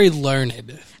say I'm very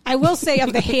learned. I will say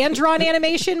of the hand-drawn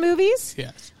animation movies,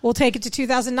 Yes. we'll take it to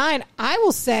 2009. I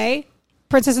will say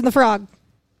Princess and the Frog.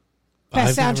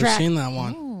 Best I've soundtrack. never seen that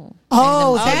one.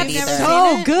 Oh, haven't that's either.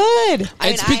 so good.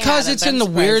 It's because it's in the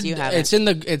weird. It's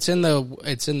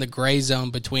It's in the gray zone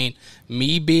between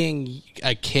me being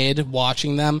a kid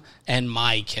watching them and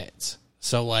my kids.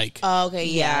 So like, Oh, okay,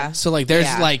 yeah. so like, there's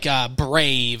Yeah. like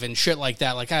Brave and shit like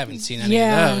that. Like I haven't seen any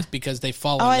Yeah. of those because they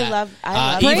fall. Oh, in I that.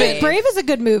 love even Brave is a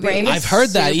good movie. Brave is I've heard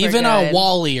that. super Even good.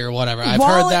 Wall-E or whatever. I've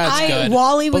heard that's good.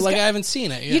 Wall-E was but like good. I haven't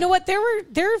seen it. Yeah. You know what?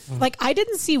 Like, I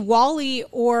didn't see Wall-E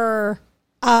or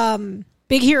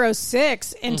Big Hero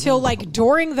 6 until like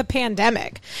during the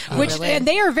pandemic, and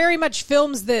they are very much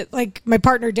films that, like, my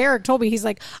partner Derek told me, he's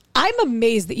like, I'm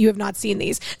amazed that you have not seen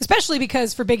these, especially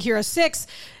because for Big Hero 6,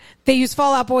 they used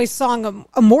Fall Out Boy's song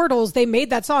Immortals. They made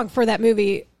that song for that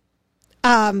movie.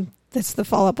 That's the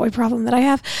Fall Out Boy problem that I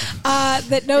have,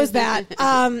 that knows that.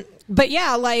 But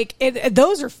yeah, like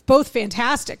those are both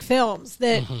fantastic films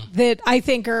that I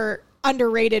think are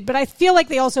underrated, but I feel like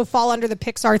they also fall under the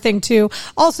Pixar thing too.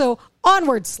 Also,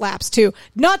 Onward slaps too.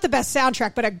 Not the best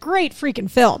soundtrack, but a great freaking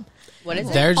film. What is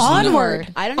it? There's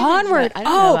Onward. I don't even Onward. I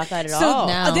don't know about that at all.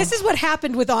 No. This is what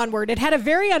happened with Onward. It had a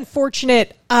very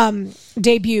unfortunate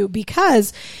debut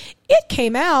because it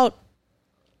came out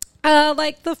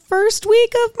like the first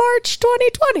week of March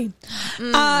 2020.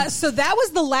 So that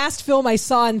was the last film I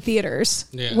saw in theaters,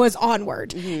 was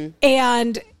Onward.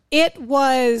 And it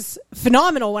was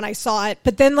phenomenal when I saw it.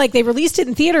 But then, like, they released it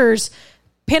in theaters.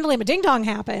 Pandalama Ding Dong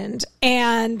happened,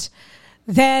 and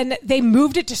then they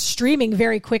moved it to streaming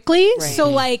very quickly. Right. So,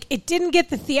 like, it didn't get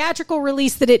the theatrical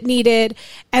release that it needed.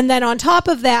 And then on top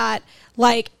of that,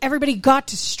 like, everybody got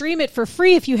to stream it for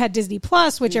free if you had Disney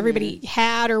Plus, which everybody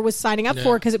had or was signing up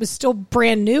for, because it was still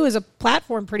brand new as a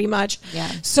platform pretty much.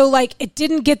 Yeah. So, like, it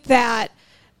didn't get that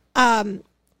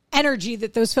energy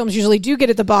that those films usually do get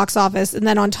at the box office. And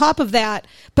then on top of that,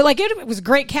 but, like, it was a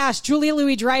great cast. Julia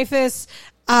Louis-Dreyfus,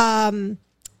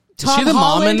 Tom she the mom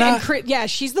Holland in that? and Chris, yeah,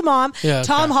 she's the mom. Yeah, okay.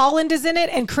 Tom Holland is in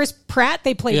it, and Chris Pratt.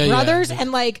 They play brothers,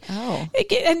 and like,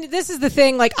 and this is the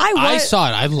thing. Like, I saw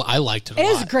it. I liked it. It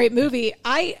is a great movie.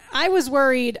 I was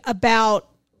worried about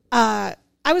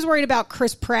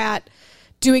Chris Pratt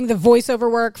doing the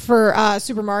voiceover work for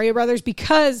Super Mario Brothers,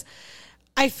 because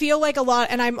I feel like a lot,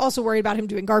 and I'm also worried about him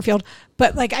doing Garfield,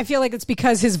 but like I feel like it's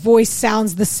because his voice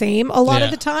sounds the same a lot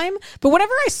of the time. But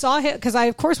whenever I saw him, because I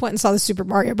of course went and saw the Super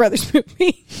Mario Brothers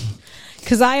movie,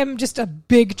 because I am just a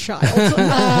big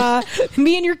child.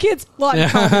 Me and your kids, a lot in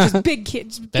common, just big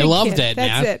kids. They loved it, That's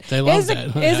man. it. They loved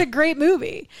it. It was a great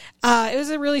movie. It was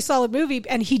a really solid movie,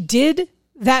 and he did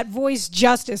that voice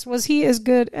justice. Was he as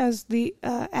good as the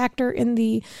actor in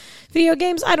the video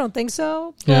games? I don't think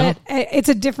so. But it's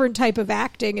a different type of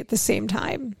acting at the same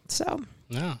time. So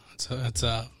yeah, it's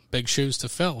big shoes to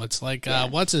fill. It's like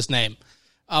what's his name?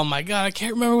 Oh my god, I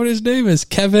can't remember what his name is.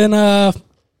 Kevin. Fuck.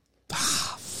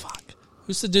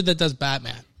 Who's the dude that does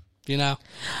Batman? Do you know?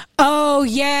 Oh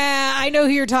yeah, I know who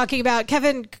you're talking about.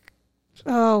 Kevin.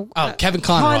 Kevin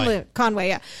Conroy.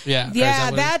 Conway, yeah.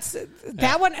 Yeah, that's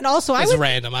that one. And also, it's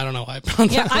random. I don't know why.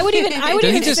 I would even Did he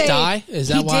even just say die? Is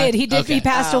that why? He did. Okay. He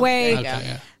passed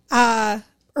away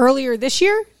earlier this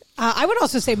year. I would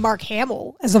also say Mark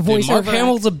Hamill as a voiceover. Mark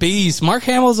Hamill's a beast. Mark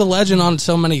Hamill's a legend on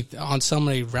so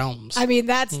many realms. I mean,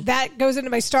 that goes into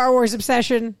my Star Wars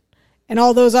obsession and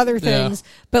all those other things.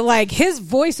 Yeah. But like his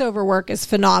voiceover work is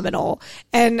phenomenal.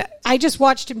 And I just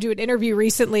watched him do an interview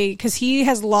recently because he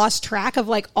has lost track of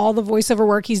like all the voiceover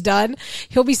work he's done.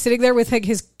 He'll be sitting there with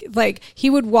like he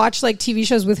would watch like TV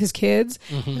shows with his kids.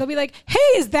 Mm-hmm. And they'll be like, "Hey,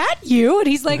 is that you?" And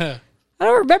he's like, "I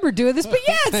don't remember doing this, but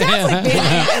yeah, it sounds like me."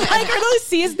 Like, or they'll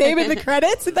see his name in the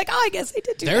credits and like, "Oh, I guess I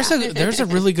did do that." There's a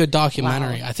really good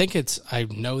documentary. Wow. I think I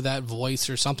Know That Voice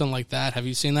or something like that. Have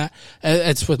you seen that?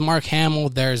 It's with Mark Hamill.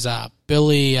 There's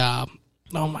Billy. Oh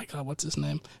my god, what's his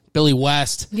name? Billy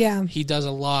West. Yeah, he does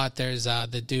a lot. There's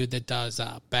the dude that does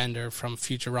Bender from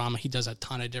Futurama. He does a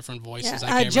ton of different voices.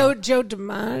 Yeah. Joe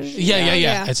DiMaggio.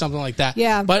 Yeah. It's something like that.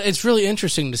 Yeah, but it's really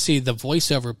interesting to see the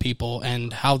voiceover people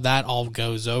and how that all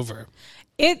goes over.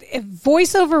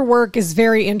 Voiceover work is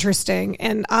very interesting,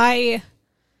 and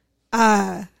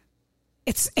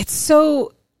it's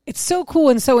so cool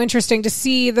and so interesting to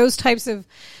see those types of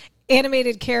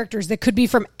animated characters that could be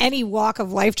from any walk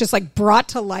of life just like brought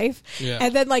to life. Yeah.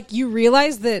 And then like you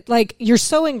realize that like you're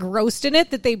so engrossed in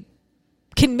it that they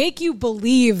can make you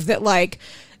believe that like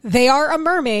they are a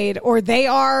mermaid or they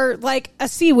are like a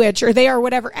sea witch or they are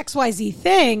whatever XYZ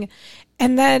thing.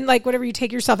 And then like whenever you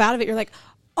take yourself out of it, you're like,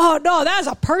 "Oh no, that is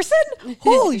a person?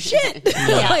 Holy shit."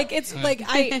 Yeah. Like it's like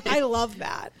I love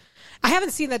that. I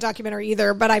haven't seen that documentary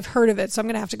either, but I've heard of it, so I'm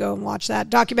going to have to go and watch that.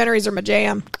 Documentaries are my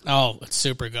jam. Oh, it's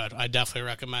super good. I definitely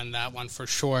recommend that one for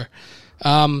sure.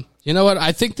 You know what?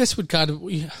 I think this would kind of...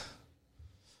 We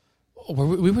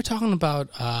were talking about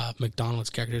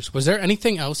McDonald's characters. Was there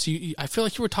anything else? I feel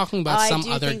like you were talking about some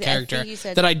other character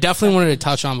that I definitely wanted to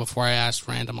touch on before I asked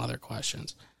random other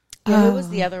questions. Who was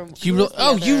the other?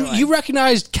 You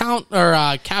recognized Captain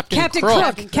Crook.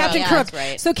 Captain Crook.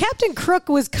 Right. So Captain Crook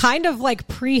was kind of like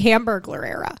pre-Hamburglar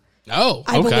era. Oh,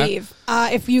 okay. I believe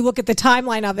if you look at the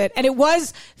timeline of it, and it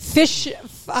was fish.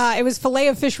 It was fillet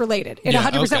of fish related. It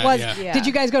 100% was. Yeah. Did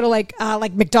you guys go to like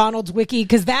McDonald's wiki?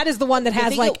 Because that is the one that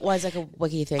has like it was like a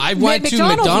wiki thing. I went to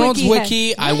McDonald's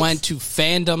wiki. I went to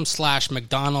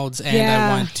fandom/McDonald's, and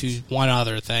I went to one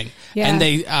other thing. Yeah. And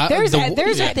they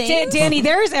Danny.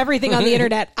 There's everything on the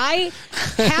internet. I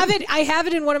have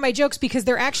it in one of my jokes because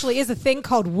there actually is a thing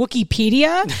called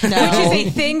Wikipedia, which is a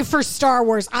thing for Star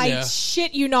Wars. I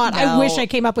shit you not. I wish I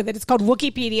came up with it. It's called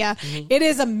Wikipedia. Mm-hmm. It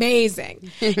is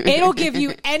amazing. It'll give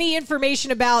you any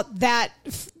information about that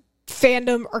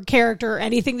fandom or character or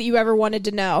anything that you ever wanted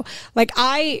to know. Like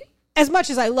as much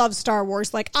as I love Star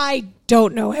Wars, like I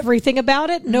don't know everything about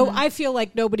it. No, I feel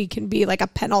like nobody can be like a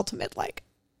penultimate like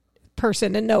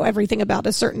person and know everything about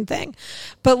a certain thing.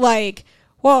 But like,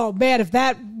 whoa, man, if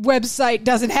that website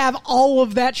doesn't have all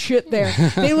of that shit there,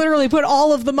 they literally put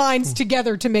all of the minds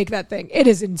together to make that thing. It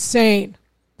is insane.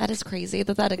 That is crazy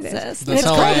that exists. It's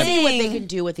crazy what they can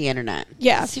do with the internet.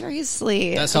 Yeah.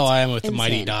 Seriously. That's how I am with the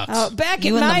Mighty Ducks. Back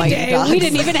in my day, we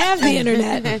didn't even have the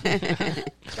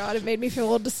internet. God, it made me feel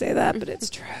old to say that, but it's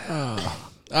true.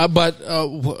 I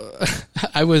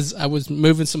was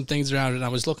moving some things around, and I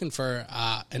was looking for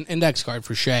an index card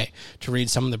for Shay to read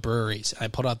some of the breweries. I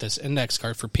pulled out this index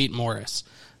card for Pete Morris.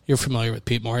 You're familiar with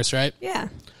Pete Morris, right? Yeah.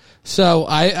 So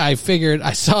I figured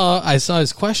I saw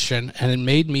his question, and it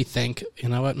made me think, you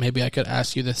know what, maybe I could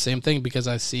ask you the same thing because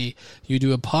I see you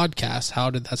do a podcast. How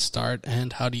did that start,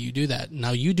 and how do you do that?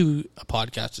 Now you do a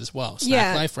podcast as well,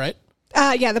 Snack Life, right?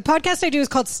 The podcast I do is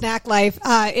called Snack Life.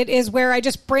 It is where I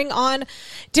just bring on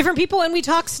different people and we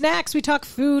talk snacks, we talk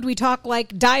food, we talk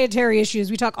like dietary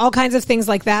issues, we talk all kinds of things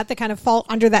like that kind of fall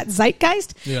under that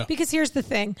zeitgeist. Yeah. Because here's the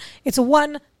thing. It's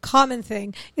one common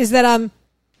thing is that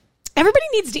everybody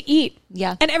needs to eat.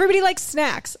 Yeah. And everybody likes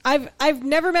snacks. I've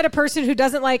never met a person who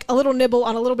doesn't like a little nibble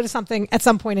on a little bit of something at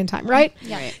some point in time, right?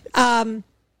 Yeah. Right.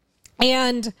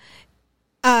 And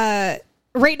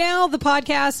right now, the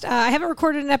podcast, I haven't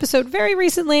recorded an episode very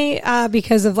recently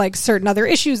because of like certain other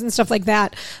issues and stuff like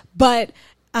that. But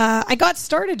I got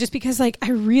started just because like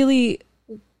I really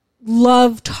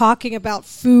love talking about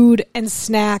food and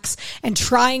snacks and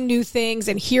trying new things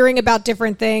and hearing about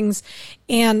different things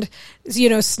and, you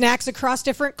know, snacks across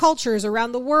different cultures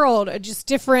around the world, just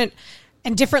different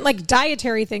like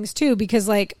dietary things too, because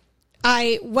like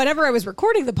whenever I was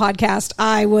recording the podcast,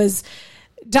 I was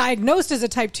diagnosed as a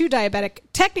type 2 diabetic.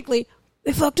 Technically,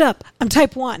 they fucked up. I'm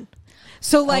type 1.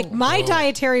 So like my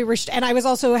dietary and I was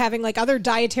also having like other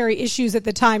dietary issues at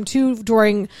the time too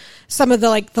during some of the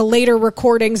like the later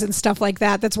recordings and stuff like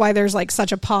that. That's why there's like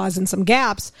such a pause and some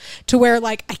gaps to where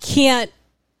like I can't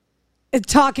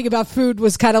talking about food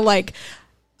was kind of like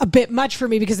a bit much for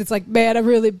me because it's like, man, I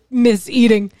really miss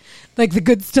eating like the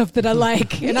good stuff that I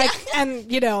like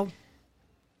and you know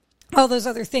all those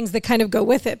other things that kind of go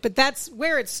with it. But that's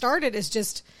where it started is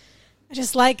just I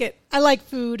just like it. I like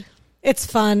food. It's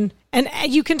fun. And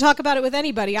you can talk about it with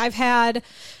anybody. I've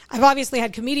obviously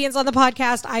had comedians on the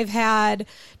podcast. I've had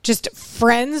just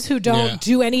friends who don't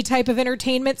do any type of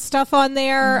entertainment stuff on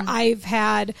there. Mm-hmm. I've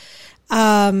had,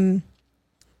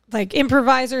 like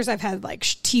improvisers. I've had like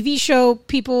TV show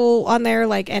people on there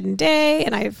like Ed and Day.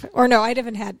 And I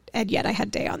haven't had Ed yet. I had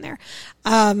Day on there.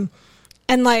 And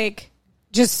like,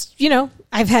 just, you know,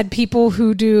 I've had people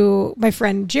who do, my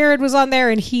friend Jared was on there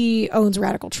and he owns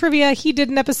Radical Trivia. He did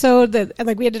an episode and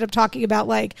like we ended up talking about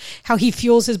like how he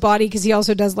fuels his body because he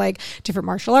also does like different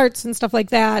martial arts and stuff like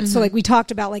that. Mm-hmm. So like we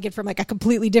talked about like it from like a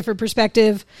completely different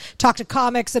perspective, talked to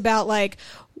comics about like,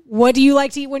 what do you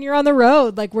like to eat when you're on the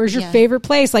road? Like, where's your favorite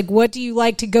place? Like, what do you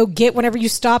like to go get whenever you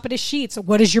stop at a Sheetz?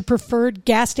 What is your preferred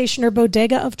gas station or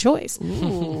bodega of choice?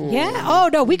 Ooh. Yeah. Oh,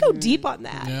 no, we go deep on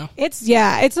that.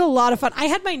 Yeah. It's a lot of fun. I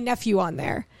had my nephew on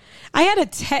there. I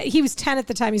had he was 10 at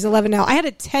the time. He's 11 now. I had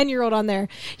a 10-year-old on there.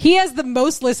 He has the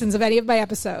most listens of any of my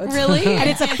episodes. Really? And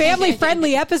it's a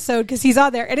family-friendly episode because he's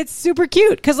on there. And it's super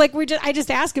cute because, like, I just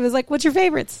asked him, like, what's your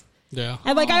favorites? Yeah.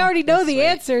 And like I already know the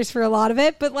answers for a lot of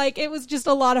it, but like it was just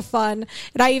a lot of fun.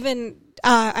 And I even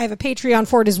I have a Patreon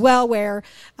for it as well where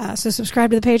so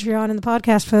subscribe to the Patreon and the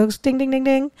podcast, folks. Ding ding ding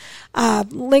ding.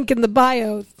 Link in the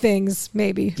bio things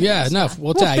maybe. Yeah, no,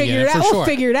 we'll tag you for sure. We'll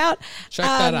figure it out. Check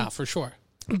that out for sure.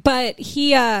 But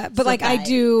I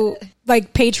do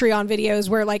like Patreon videos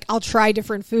where like I'll try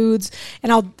different foods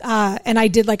and and I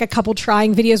did like a couple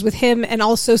trying videos with him and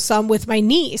also some with my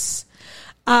niece.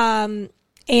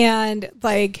 And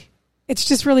like, it's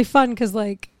just really fun because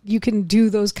like you can do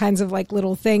those kinds of like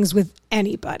little things with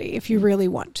anybody if you really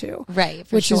want to. Right.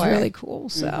 Which is really cool.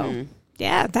 So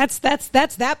yeah, that's that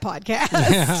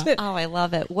podcast. Oh, I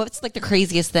love it. What's like the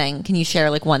craziest thing? Can you share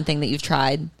like one thing that you've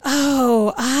tried?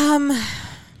 Oh,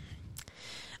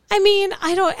 I mean,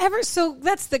 I don't ever. So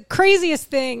that's the craziest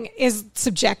thing is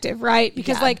subjective, right?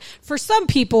 Because like for some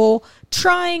people,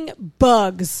 trying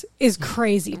bugs is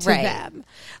crazy to them,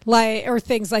 like or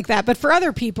things like that. But for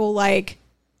other people, like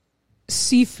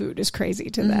seafood is crazy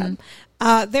to them.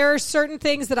 There are certain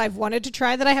things that I've wanted to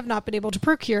try that I have not been able to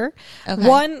procure. Okay.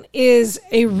 One is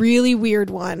a really weird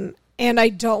one, and I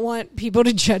don't want people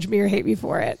to judge me or hate me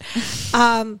for it.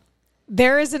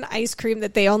 There is an ice cream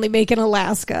that they only make in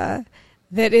Alaska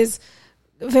that is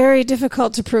very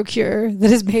difficult to procure that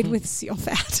is made with seal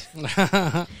fat.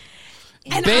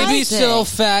 And baby seal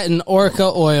fat and orca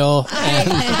oil.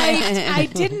 I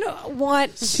didn't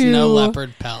want to. Snow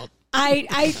leopard pelt.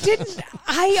 I didn't.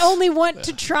 I only want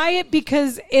to try it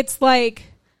because it's like.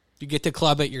 You get to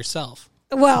club it yourself.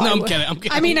 Well, no, I'm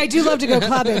kidding. I mean, I do love to go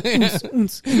club it.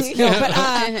 No, but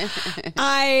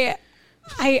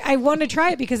I want to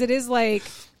try it because it is like.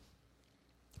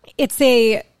 It's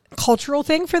a cultural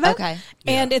thing for them. Okay.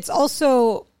 And it's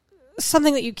also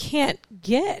something that you can't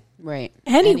get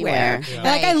anywhere. Yeah.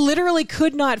 Like I literally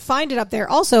could not find it up there.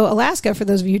 Also, Alaska, for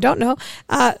those of you who don't know,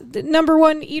 the number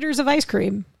one eaters of ice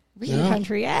cream in the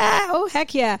country. Yeah. Oh,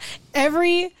 heck yeah.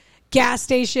 Every gas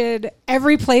station,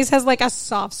 every place has like a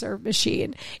soft serve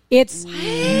machine. It's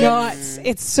nuts.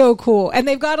 It's so cool. And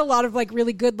they've got a lot of like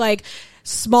really good, like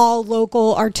small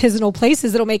local artisanal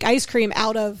places that'll make ice cream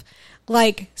out of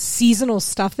like seasonal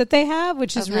stuff that they have,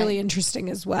 which is really interesting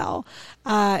as well.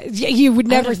 You would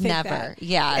never think that.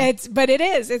 Yeah. But it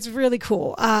is. It's really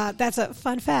cool. That's a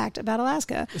fun fact about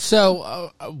Alaska.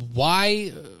 So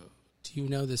why do you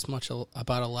know this much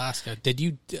about Alaska? Did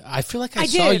you? I feel like I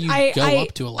saw you go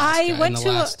up to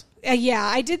Alaska Yeah,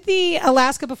 I did the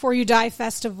Alaska Before You Die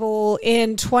Festival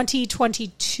in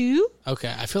 2022.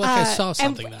 Okay, I feel like I saw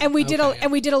something. And we did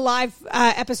a live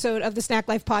episode of the Snack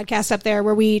Life podcast up there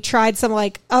where we tried some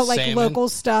Salmon. local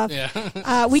stuff.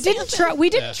 Yeah. We didn't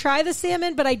try the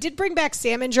salmon, but I did bring back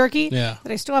salmon jerky that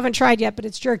I still haven't tried yet. But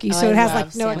it's jerky, so it has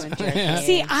like no.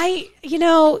 See,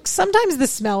 sometimes the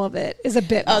smell of it is a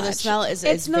bit. Oh, much. the smell is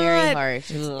it's very not,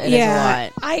 harsh. It is a lot.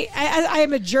 I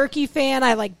am a jerky fan.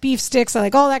 I like beef sticks. I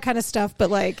like all that kind of stuff. But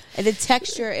like the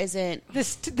texture isn't.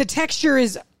 The texture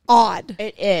is odd.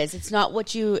 It is. It's not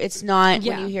what you. It's not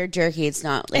when you hear jerky. It's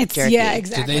not like jerky. Yeah,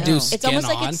 exactly. Do they do skin It's almost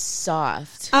on? like it's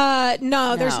soft.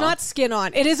 No, there's not skin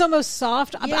on. It is almost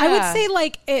soft. Yeah.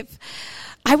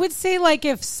 I would say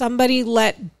if somebody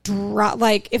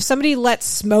let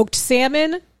smoked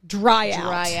salmon dry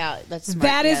out. That's smart.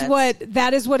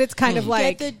 That is what it's kind of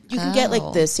like. You can get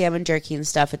like the salmon jerky and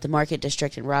stuff at the Market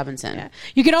District in Robinson. Yeah.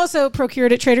 You can also procure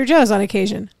it at Trader Joe's on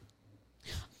occasion.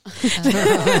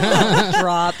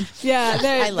 Drop. Yeah,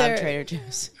 I love Trader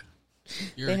Joe's.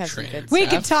 You're They a have some trader. good We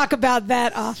can talk about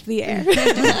that off the air.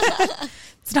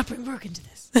 Let's not bring work into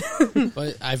this.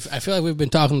 But I feel like we've been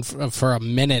talking for a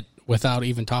minute without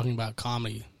even talking about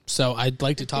comedy. So I'd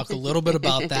like to talk a little bit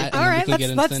about that, and All then right, we can get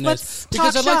into the let's news.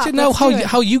 Because talk I'd like shop. to know Let's do it.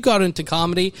 how you got into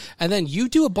comedy, and then you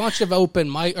do a bunch of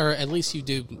open mic, or at least you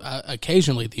do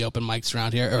occasionally the open mics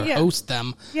around here, or host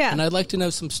them. Yeah. And I'd like to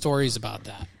know some stories about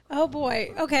that, Oh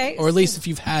boy. Okay. or at least if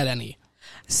you've had any.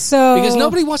 So Because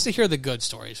nobody wants to hear the good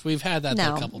stories. We've had that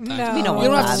No. a couple times. No. We don't You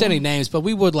don't want have to that. say any names, but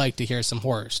we would like to hear some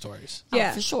horror stories.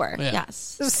 Yeah. For sure. Yeah.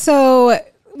 Yes. So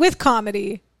with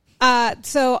comedy,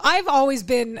 so I've always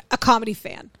been a comedy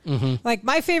fan. Mm-hmm. Like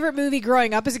my favorite movie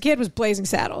growing up as a kid was Blazing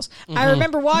Saddles. I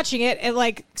remember watching it in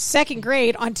like second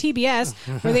grade on TBS,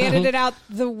 where they edited out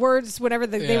the words whenever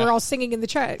they were all singing in the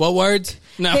church. What words?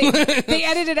 No. They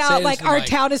edited Say out it like into the our mic.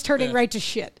 town is turning right to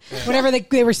shit whenever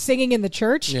they were singing in the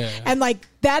church. Yeah. And like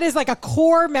that is like a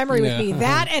core memory with Yeah. me.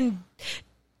 That and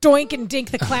Doink and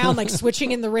Dink the Clown, like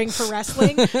switching in the ring for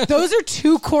wrestling. Those are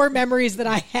two core memories that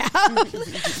I have.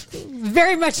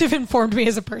 Very much have informed me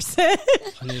as a person. I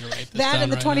need to write this That down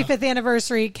and the right 25th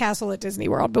anniversary castle at Disney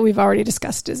World, but we've already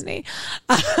discussed Disney.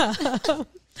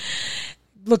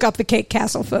 Look up the Cake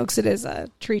Castle, folks. It is a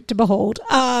treat to behold.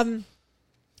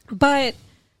 But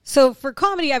so for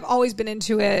comedy, I've always been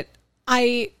into it.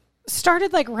 I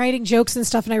started like writing jokes and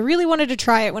stuff, and I really wanted to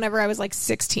try it whenever I was like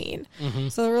 16.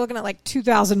 So we're looking at like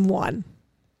 2001.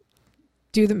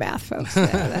 Do the math, folks.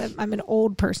 I'm an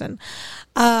old person.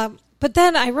 But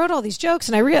then I wrote all these jokes,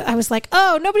 and I was like,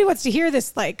 oh, nobody wants to hear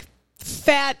this like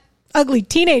fat, ugly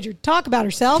teenager talk about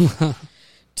herself.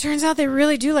 Turns out they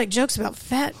really do like jokes about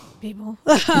fat people.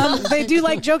 They do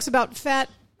like jokes about fat,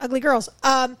 ugly girls.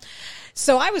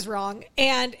 So I was wrong,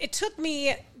 and it took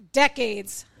me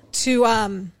decades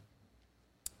to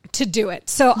do it.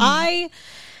 So I,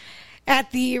 at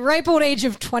the ripe old age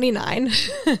of 29,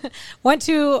 went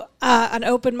to an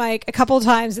open mic a couple of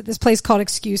times at this place called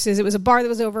Excuses. It was a bar that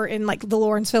was over in like the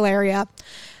Lawrenceville area.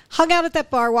 Hung out at that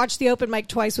bar, watched the open mic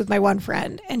twice with my one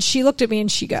friend, and she looked at me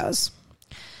and she goes,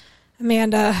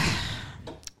 Amanda,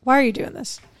 why are you doing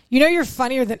this? You know you're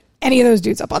funnier than any of those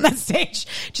dudes up on that stage.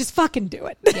 Just fucking do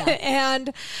it. Yeah.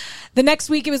 And the next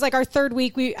week, it was like our third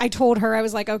week, I told her, I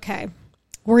was like, okay,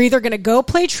 we're either going to go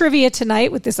play trivia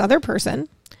tonight with this other person,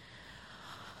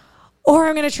 or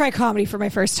I'm going to try comedy for my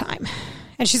first time.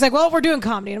 And she's like, well, we're doing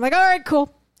comedy. And I'm like, all right,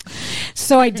 cool.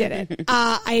 So I did it.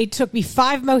 It took me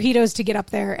 5 mojitos to get up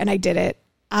there, and I did it.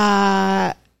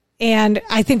 And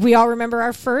I think we all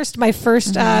remember my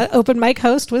first open mic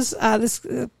host was this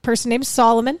person named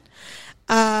Solomon.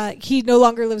 He no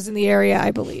longer lives in the area,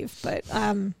 I believe. But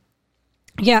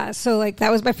yeah, so like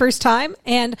that was my first time.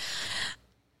 And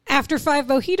after 5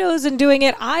 mojitos and doing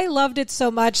it, I loved it so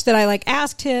much that I like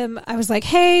asked him, I was like,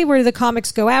 hey, where do the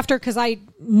comics go after? Because I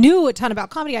knew a ton about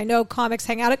comedy. I know comics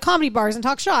hang out at comedy bars and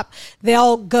talk shop.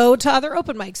 They'll go to other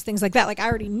open mics, things like that. Like I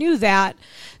already knew that.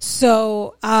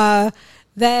 So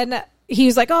then he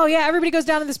was like, oh yeah, everybody goes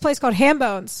down to this place called Ham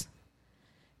Bones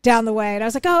down the way. And I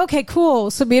was like, oh, okay,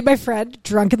 cool. So me and my friend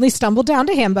drunkenly stumbled down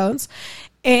to Ham Bones.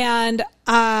 And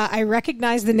I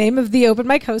recognized the name of the open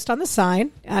mic host on the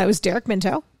sign. It was Derek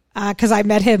Minto. Because I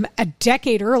met him a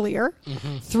decade earlier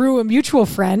through a mutual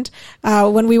friend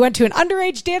when we went to an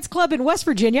underage dance club in West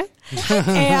Virginia.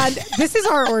 And this is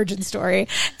our origin story.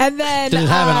 And then Did it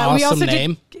have an awesome we also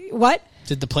name? What?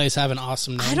 Did the place have an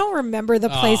awesome name? I don't remember the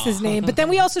place's name. But then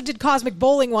we also did Cosmic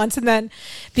Bowling once. And then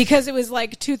because it was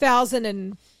like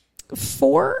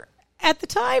 2004 at the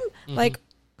time, like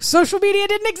social media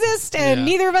didn't exist and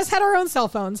neither of us had our own cell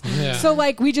phones. Yeah. So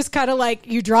like we just kind of like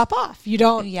you drop off. You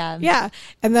don't. Yeah. Yeah.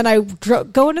 And then I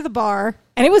go into the bar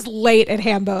and it was late at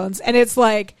Hambones and it's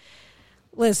like,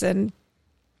 listen,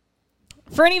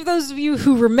 for any of those of you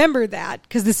who remember that,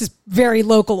 because this is very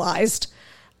localized,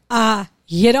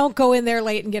 you don't go in there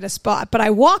late and get a spot. But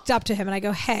I walked up to him and I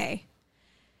go, hey,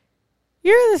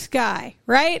 you're this guy,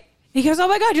 right? He goes, oh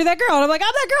my God, you're that girl. And I'm like,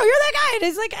 I'm that girl. You're that guy. And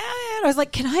he's like, and I was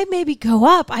like, can I maybe go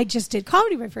up? I just did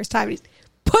comedy my first time. And he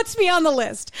puts me on the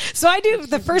list. So I do.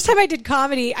 The first time I did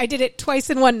comedy, I did it twice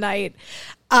in one night.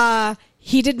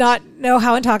 He did not know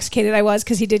how intoxicated I was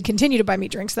because he did continue to buy me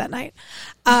drinks that night.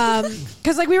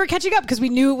 Because like we were catching up because we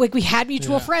knew like we had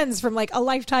mutual friends from like a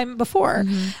lifetime before.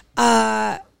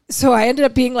 So I ended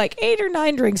up being like 8 or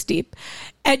 9 drinks deep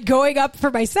and going up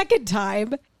for my second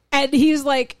time. And he was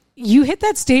like, you hit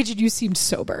that stage and you seemed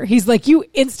sober. He's like, you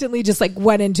instantly just like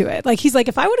went into it. Like, he's like,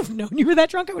 if I would have known you were that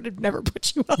drunk, I would have never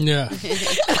put you up. Yeah.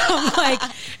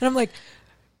 and I'm like,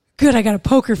 good, I got a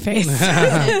poker face.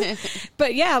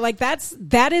 But yeah, like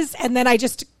that is, and then I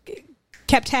just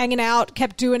kept hanging out,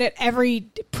 kept doing it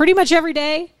pretty much every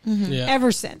day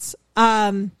ever since.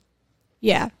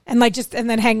 Yeah. And like and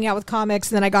then hanging out with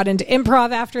comics. And then I got into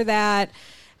improv after that.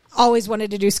 Always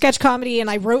wanted to do sketch comedy, and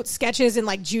I wrote sketches in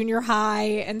like junior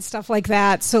high and stuff like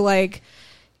that. So like,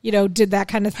 you know, did that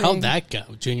kind of thing. How'd that go?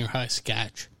 Junior high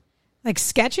sketch? Like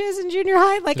sketches in junior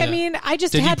high? Like, I mean, I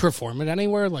just Did you perform it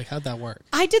anywhere? Like, how'd that work?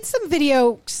 I did some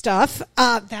video stuff.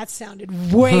 That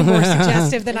sounded way more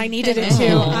suggestive than I needed it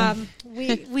to.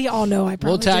 We all know I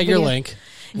probably We'll tag did your video. link.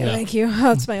 Yeah, thank you.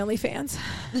 Oh, it's my OnlyFans.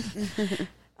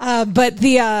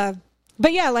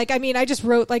 But yeah, like, I mean, I just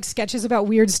wrote like sketches about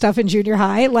weird stuff in junior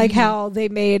high, like how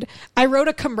I wrote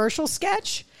a commercial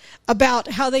sketch about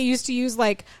how they used to use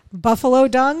like buffalo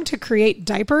dung to create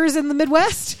diapers in the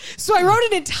Midwest. So I wrote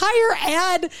an entire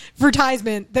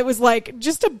advertisement that was like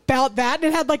just about that. And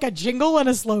it had like a jingle and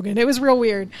a slogan. It was real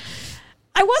weird.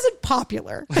 I wasn't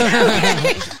popular.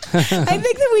 I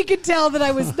think that we could tell that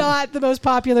I was not the most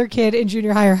popular kid in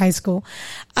junior high or high school.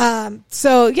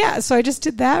 So I just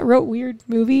did that, wrote weird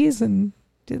movies and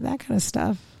did that kind of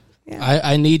stuff. Yeah.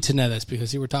 I need to know this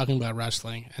because you were talking about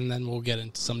wrestling, and then we'll get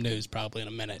into some news probably in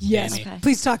a minute. Yes. Danny.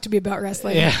 Please talk to me about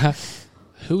wrestling. Yeah.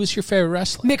 Who was your favorite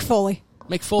wrestler? Mick Foley.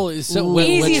 Mick Foley. So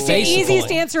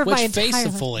Easiest answer of which my face entire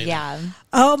of Foley? Yeah.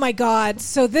 Oh my God.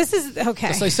 So this is okay.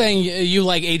 It's like saying you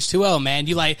like H2O, man.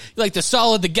 You like the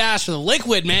solid, the gas, or the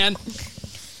liquid, man.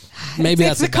 Maybe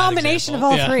it's that's a combination of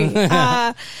all three.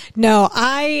 No,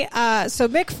 so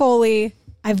Mick Foley,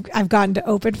 I've gotten to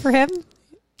open for him.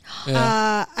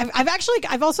 Yeah.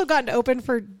 I've also gotten to open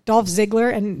for Dolph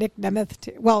Ziggler and Nick Nemeth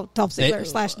too. Well, Dolph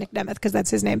Ziggler / Nick Nemeth because that's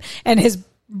his name, and his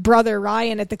brother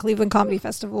Ryan at the Cleveland Comedy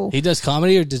Festival. He does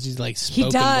comedy, or does he like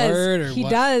spoken word? Or he what?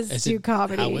 does do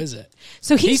comedy. How is it?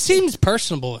 So he seems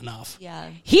personable enough. Yeah.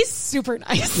 He's super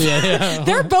nice. Yeah.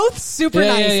 They're both super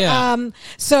nice. Yeah.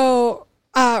 So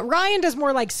Ryan does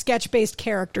more like sketch based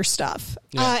character stuff,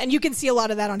 and you can see a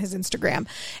lot of that on his Instagram.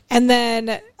 And then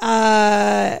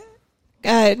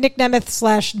Nick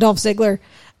Nemeth / Dolph Ziggler.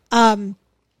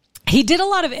 He did a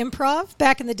lot of improv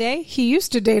back in the day. He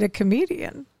used to date a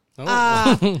comedian.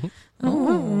 Her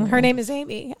name is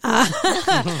Amy.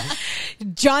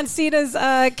 John Cena's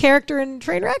character in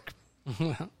Trainwreck.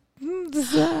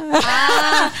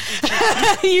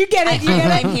 You get it.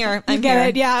 I'm here. You get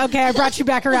it. Yeah. Okay. I brought you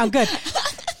back around. Good.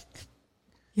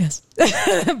 Yes.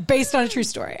 Based on a true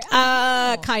story.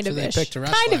 Kind of ish.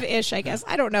 Kind of ish, I guess.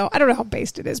 I don't know how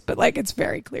based it is, but like it's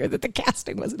very clear that the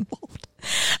casting was involved.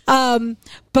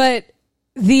 But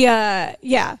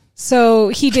so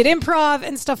he did improv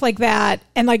and stuff like that,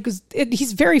 and like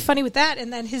he's very funny with that.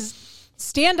 And then his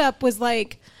stand up was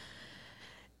like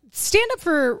stand up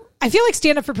for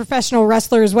professional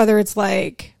wrestlers, whether it's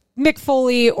like Mick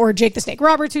Foley or Jake the Snake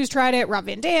Roberts, who's tried it, Rob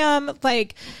Van Dam,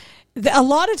 like. A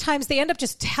lot of times they end up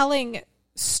just telling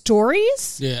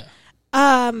stories. Yeah.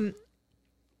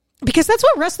 Because that's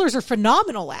what wrestlers are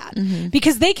phenomenal at. Mm-hmm.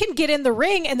 Because they can get in the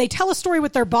ring and they tell a story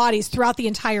with their bodies throughout the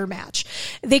entire match.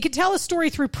 They can tell a story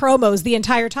through promos the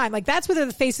entire time. Like that's where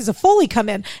the faces of Foley come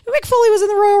in. Mick Foley was in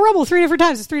the Royal Rumble 3 different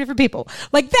times. It's 3 different people.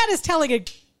 Like that is telling a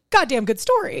goddamn good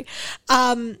story.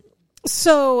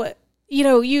 So... You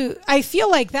know, I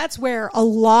feel like that's where a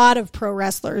lot of pro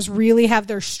wrestlers really have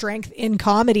their strength in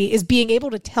comedy is being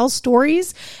able to tell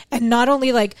stories and not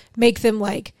only like make them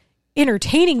like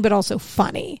entertaining, but also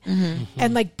funny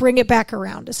and like bring it back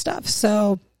around to stuff.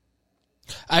 So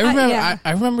I remember,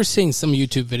 I remember seeing some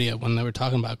YouTube video when they were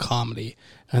talking about comedy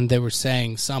and they were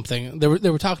saying something. They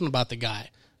were talking about the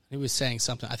guy. He was saying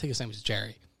something. I think his name was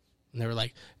Jerry. And they were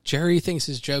like, Jerry thinks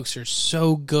his jokes are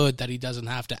so good that he doesn't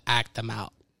have to act them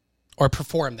out or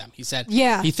perform them. He said,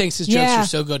 Yeah. he thinks his jokes are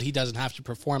so good he doesn't have to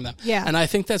perform them. Yeah. And I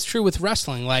think that's true with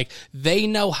wrestling. Like, they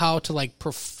know how to, like,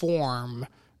 perform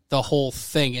the whole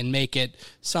thing and make it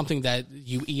something that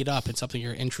you eat up and something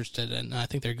you're interested in. And I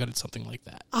think they're good at something like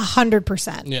that.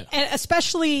 100%. Yeah. And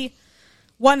especially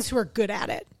ones who are good at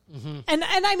it. And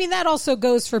I mean, that also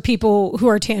goes for people who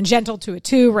are tangential to it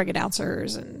too, ring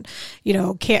announcers and, you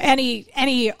know,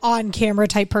 any on-camera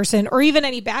type person, or even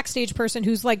any backstage person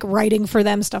who's like writing for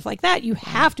them, stuff like that. You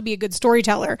have to be a good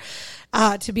storyteller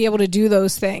to be able to do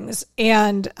those things.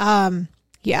 And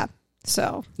yeah.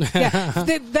 So yeah,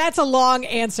 that's a long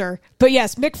answer, but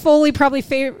yes, Mick Foley probably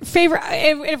favorite.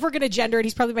 If we're gonna gender it,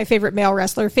 he's probably my favorite male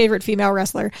wrestler. Favorite female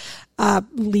wrestler,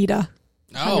 Lita.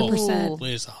 100%.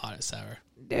 Lita's the hottest ever,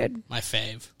 dude. My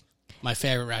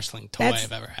favorite wrestling toy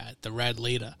I've ever had, the red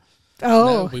Lita.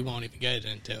 Oh, No, we won't even get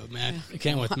into it, man. It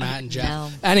came with Matt and Jeff.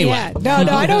 No. Anyway, yeah,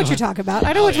 no, I know what you're talking about.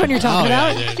 I know which one you're talking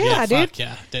about. Yeah, dude. fuck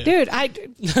yeah, dude. Dude,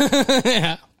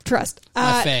 Yeah. trust.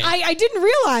 My fave. I didn't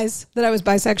realize that I was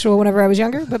bisexual whenever I was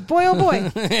younger, but boy, oh boy,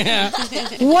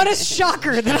 what a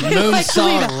shocker that I Moon like saw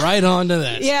Lita. right onto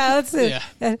this. Yeah, that's it.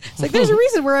 Yeah. It's like there's a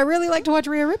reason where I really like to watch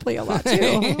Rhea Ripley a lot too. I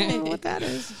don't know what that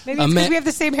is. Maybe it's because we have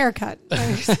the same haircut.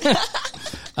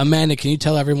 Amanda, can you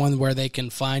tell everyone where they can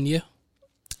find you?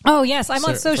 Oh yes, I'm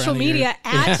on For social any of your- media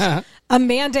at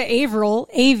Amanda Averell,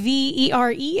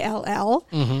 Averell.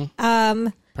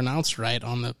 Pronounced right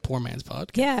on the Poor Man's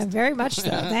Podcast. Yeah, very much so.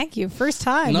 Thank you. First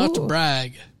time. Not to Ooh.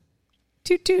 brag.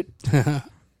 Toot toot.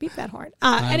 Beat that horn.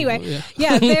 Anyway,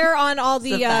 yeah. they're on all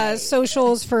the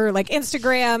socials for like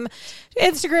Instagram,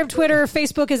 Twitter,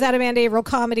 Facebook is at Amanda Averell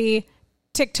Comedy,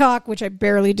 TikTok, which I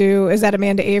barely do, is at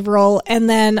Amanda Averell, and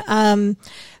then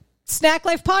Snack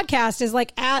Life Podcast is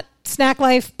like at Snack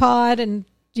Life Pod, and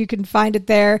you can find it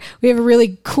there. We have a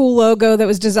really cool logo that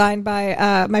was designed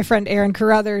by my friend Aaron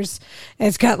Carruthers.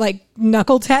 It's got like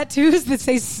knuckle tattoos that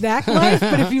say Snack Life,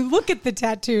 but if you look at the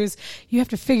tattoos, you have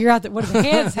to figure out that one of the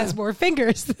hands has more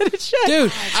fingers than it should.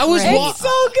 Dude, I was It's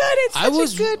so good. It's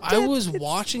such a good I was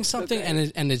watching something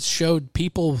and it showed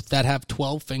people that have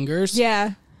 12 fingers.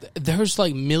 Yeah. There's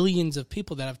like millions of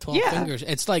people that have 12 Yeah. fingers.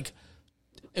 It's like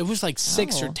it was like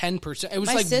 6 or 10%. It was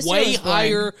My like sister way was born.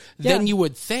 higher than Yeah. you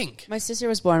would think. My sister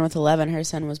was born with 11. Her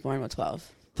son was born with 12.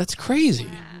 That's crazy.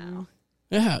 Wow.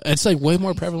 Yeah, it's like way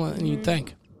more prevalent than you'd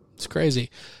think. It's crazy.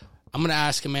 I'm going to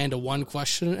ask Amanda one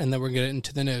question, and then we're going to get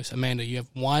into the news. Amanda, you have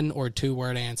 1 or 2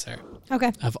 word answer.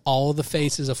 Okay. Of all the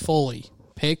faces of Foley,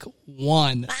 pick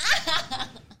one.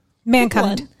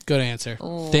 Mankind. Good answer.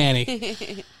 Danny.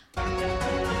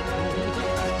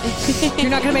 You're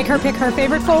not going to make her pick her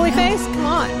favorite Foley face? Come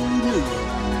on.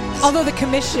 Although the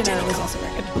commissioner was also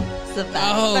very good. It's the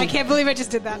best. Oh, I can't believe I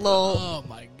just did that. Lol. oh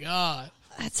my God.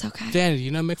 That's okay. Danny, do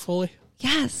you know Mick Foley?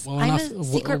 Yes. Well I'm enough. a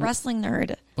secret wrestling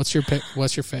nerd. What's your pick?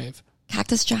 What's your fave?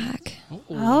 Cactus Jack.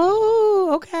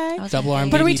 Oh, okay. Double arm.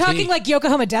 But are we DDT. talking like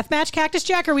Yokohama Deathmatch Cactus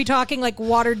Jack, or are we talking like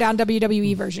watered down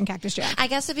WWE version Cactus Jack? I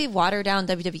guess it'd be watered down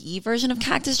WWE version of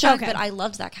Cactus Jack, Okay. but I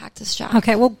loved that Cactus Jack.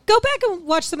 Okay, well, go back and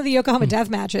watch some of the Yokohama Death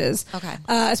matches. Okay.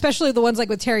 Especially the ones like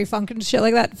with Terry Funk and shit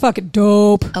like that. Fucking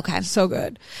dope. Okay. So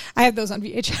good. I have those on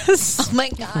VHS. Oh my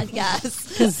God, yes.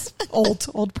 Because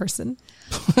old person.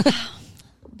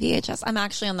 VHS. I'm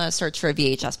actually on the search for a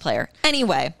VHS player.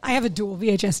 Anyway. I have a dual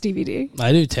VHS DVD.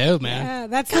 I do too, man. Yeah,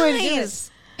 that's the way to do it.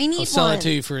 Guys, I need I'll sell one. it to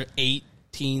you for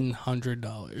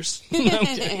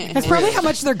 $1,800. That's probably how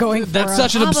much they're going for. That's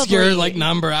such an obscure Probably. like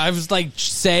number. I was like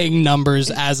saying numbers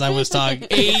as I was talking.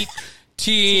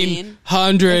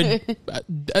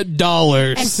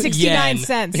 $1,800 and 69 yen.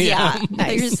 cents. Yeah. I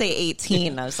Nice. was going to say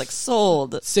 18. I was like,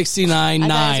 sold. 69.9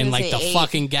 gonna like say the 8.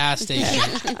 fucking gas station.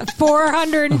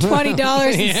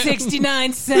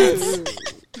 $420.69.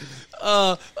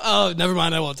 Oh, never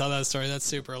mind. I won't tell that story. That's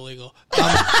super illegal.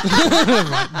 Never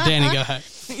mind. Danny, go ahead.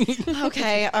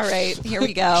 Okay. All right. Here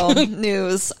we go.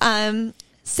 News.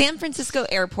 San Francisco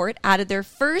Airport added their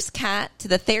first cat to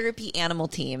the therapy animal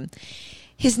team.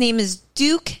 His name is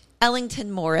Duke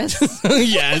Ellington Morris,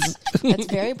 Yes. That's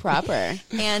very proper.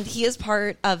 and he is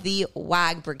part of the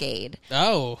WAG Brigade.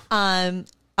 Oh.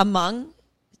 Among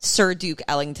Sir Duke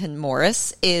Ellington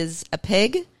Morris is a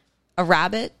pig, a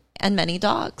rabbit, and many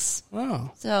dogs.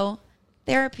 Oh. So,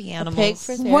 therapy animals. Pig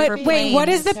for therapy. What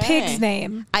is the Okay. pig's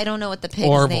name? I don't know what the pig's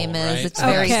Orville, name is. right? It's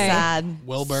very Okay. sad.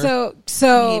 Wilbur.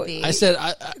 So Maybe. I said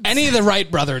any of the Wright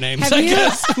brother names, have I you,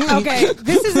 guess. okay,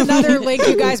 this is another link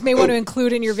you guys may want to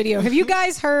include in your video. Have you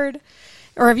guys heard,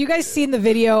 or have you guys seen the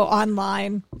video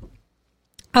online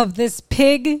of this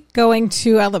pig going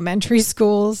to elementary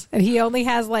schools, and he only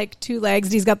has like 2 legs,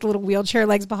 and he's got the little wheelchair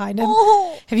legs behind him.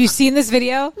 Oh. Have you seen this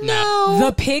video? No.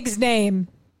 The pig's name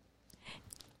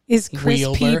is Chris P.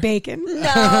 Wheelbar? Bacon.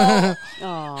 No.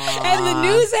 And the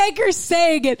news anchor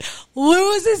saying it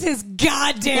loses his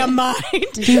goddamn mind.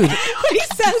 Dude. When he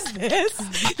says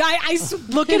this,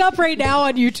 look it up right now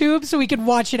on YouTube so we can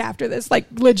watch it after this. Like,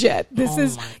 legit. This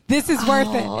is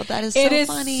worth it. Oh, that is It so is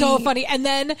funny. so funny. And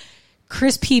then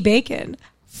Chris P. Bacon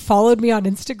followed me on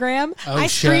Instagram. Oh, I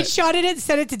shit. screenshotted it and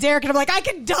sent it to Derek, and I'm like, I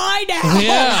can die now.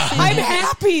 Yeah. I'm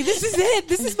happy. This is it.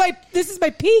 This is my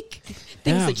peak.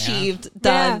 Things Yeah, man. achieved.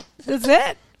 Done. Yeah, that's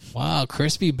it. Wow,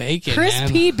 crispy bacon. Chris man.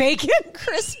 P. Bacon.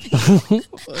 Crispy.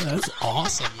 That's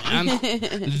awesome, man.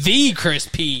 The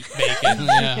crispy bacon.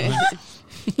 Yeah.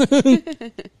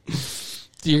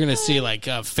 You're gonna see like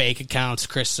fake accounts,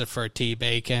 Christopher T.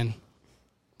 Bacon.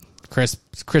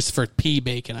 Christopher P.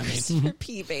 Bacon, I mean.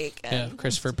 P. Bacon. Yeah,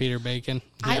 Christopher Peter Bacon.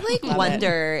 I like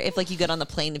wonder if like you get on the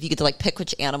plane, if you get to like pick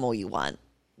which animal you want.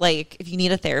 Like if you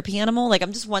need a therapy animal, like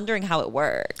I'm just wondering how it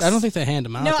works. I don't think they hand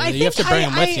them out. No, do I they? You have to think bring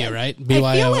them with you, right? I feel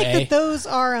like BYOA. that those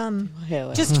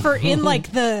are just for in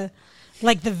like the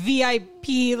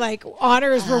VIP like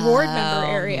honors reward member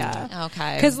area.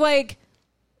 Okay. Because like,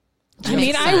 I mean,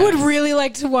 makes I would sense. really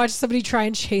like to watch somebody try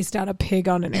and chase down a pig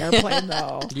on an airplane,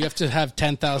 though. You have to have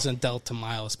 10,000 Delta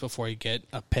miles before you get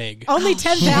a pig. Only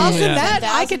 10,000. Yeah. That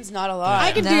I could. Thousands, not a lot.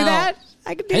 I could do No. that.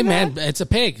 I could do Hey that. man, it's a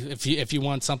pig. If you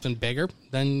want something bigger,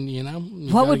 then you know.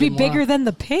 What would be bigger than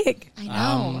the pig? I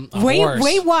know. a horse?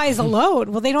 Weight wise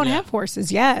alone. Well, they don't Yeah. have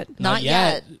horses yet. Not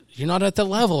yet. You're not at the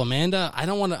level, Amanda. I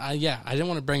don't want to. I didn't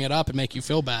want to bring it up and make you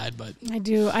feel bad, but I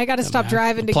do. I got to stop man.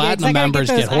 driving to gigs. Platinum I gotta members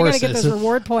get those. get I got to get horses. those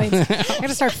reward points. I got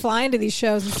to start flying to these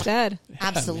shows instead.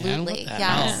 Absolutely. man, what the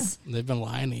Yes. hell? They've been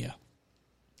lying to you.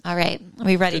 All right. Are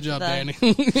we ready Good job, for the,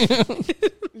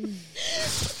 Danny.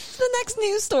 the next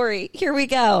news story? Here we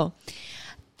go.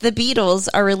 The Beatles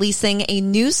are releasing a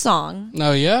new song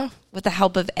Oh yeah, with the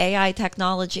help of AI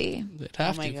technology. they'd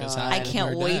have my to because God. I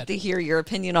can't wait to hear your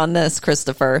opinion on this,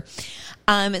 Christopher.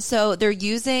 So they're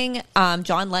using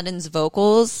John Lennon's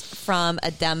vocals from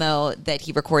a demo that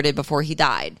he recorded before he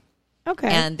died. Okay.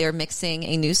 And they're mixing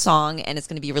a new song, and it's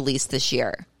going to be released this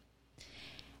year.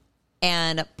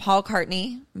 And Paul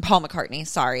McCartney,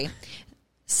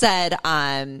 said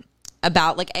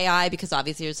about like AI, because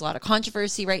obviously there's a lot of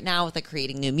controversy right now with like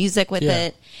creating new music with Yeah.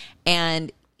 it,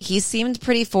 and he seemed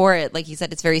pretty for it. Like he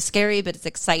said, it's very scary, but it's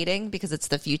exciting because it's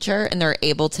the future, and they're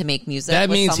able to make music. that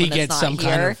with means he someone that's gets not some here.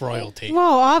 kind of royalty.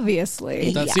 well,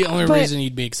 obviously. That's the only But reason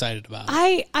you'd be excited about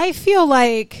it. I feel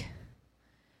like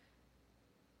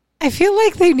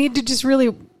they need to just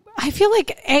really. I feel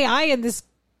like AI in this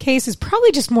case is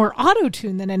probably just more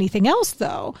auto-tune than anything else,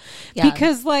 though. Yeah.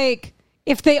 Because like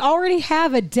if they already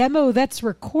have a demo that's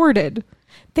recorded,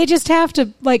 they just have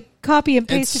to like copy and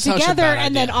paste It's it such a together bad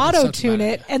and then idea. It's such a auto-tune bad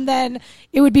it, idea. and then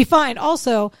it would be fine.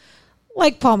 Also,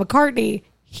 like Paul McCartney,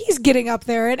 he's getting up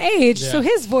there in age, so Yeah.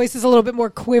 his voice is a little bit more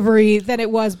quivery than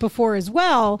it was before as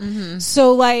well.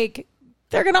 So like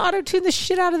they're gonna auto-tune the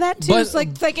shit out of that too. But- So,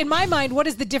 like in my mind, what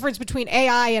is the difference between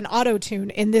AI and auto-tune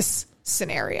in this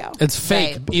scenario? It's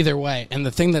fake Right. either way. And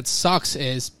the thing that sucks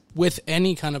is with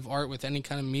any kind of art, with any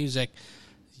kind of music,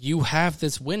 you have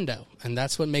this window. And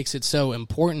that's what makes it so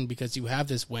important, because you have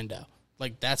this window.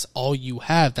 Like that's all you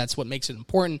have. That's what makes it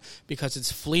important, because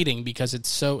it's fleeting, because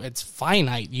it's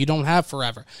finite. You don't have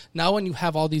forever. Now when you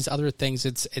have all these other things,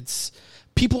 it's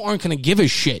people aren't going to give a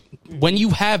shit. When you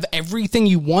have everything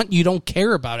you want, you don't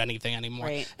care about anything anymore.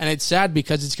 Right. And it's sad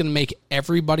because it's going to make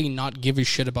everybody not give a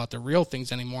shit about the real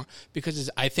things anymore, because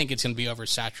I think it's going to be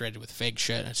oversaturated with fake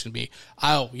shit. It's going to be,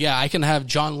 oh, yeah, I can have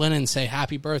John Lennon say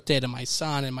happy birthday to my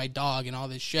son and my dog and all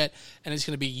this shit. And it's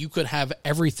going to be, you could have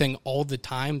everything all the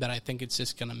time, that I think it's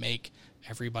just going to make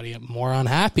everybody more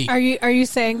unhappy. Are you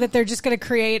saying that they're just going to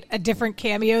create a different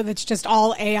cameo that's just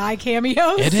all AI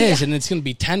cameos? It is, and it's going to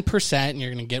be 10%, and you're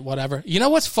going to get whatever. You know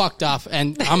what's fucked up?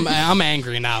 And I'm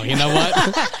angry now. You know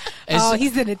what? Oh,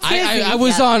 he's in a tizzy. I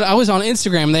was on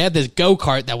Instagram, and they had this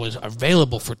go-kart that was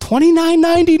available for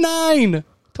 $29.99.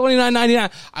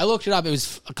 $29.99. I looked it up. It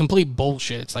was a complete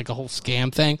bullshit. It's like a whole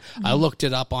scam thing. I looked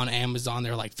it up on Amazon.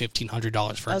 They're like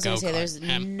 $1,500 for I a was going go-kart. to say, there's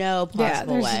And- no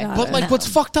possible there's way. not. But like, what's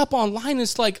fucked up online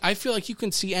is like, I feel like you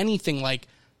can see anything. Like,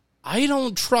 I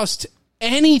don't trust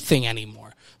anything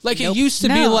anymore. Like it used to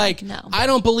be No. like, No. I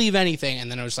don't believe anything.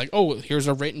 And then it was like, oh, here's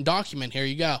a written document. Here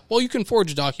you go. Well, you can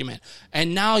forge a document.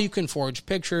 And now you can forge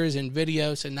pictures and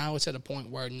videos. And now it's at a point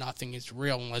where nothing is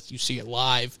real unless you see it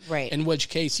live. Right. In which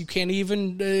case you can't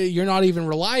even, you're not even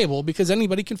reliable because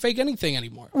anybody can fake anything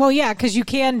anymore. Well, yeah, because you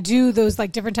can do those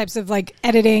like different types of like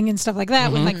editing and stuff like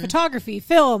that with like photography,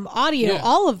 film, audio, Yeah.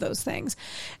 all of those things.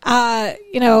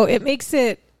 It makes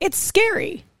it's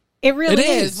scary. It really It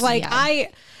is. Like Yeah.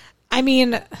 I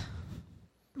mean,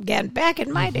 again, back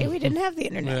in my day, we didn't have the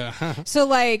internet. Yeah. So,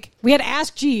 like, we had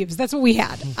Ask Jeeves. That's what we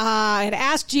had. I had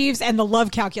Ask Jeeves and the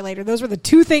Love Calculator. Those were the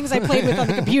two things I played with on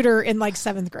the computer in, like,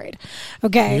 7th grade.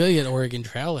 Okay. You really get Oregon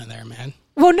Trail in there, man.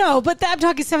 Well, no, but I'm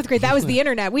talking 7th grade. That was the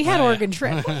internet. We had Oregon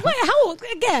Trail. How old?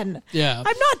 Again. Yeah.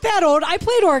 I'm not that old. I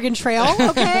played Oregon Trail, okay?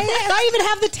 And I even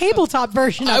have the tabletop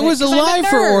version of it. I was 'cause I'm a alive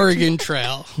for nerd. Oregon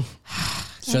Trail.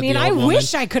 I mean, I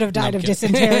wish I could have died of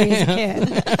dysentery as a kid.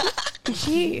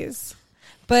 Jeez.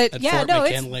 But At yeah, Fort no,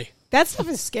 McKinley. that stuff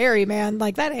is scary, man.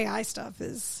 Like that AI stuff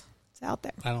it's out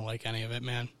there. I don't like any of it,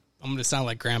 man. I'm going to sound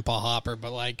like Grandpa Hopper,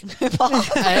 but like,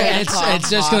 it's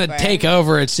just going to take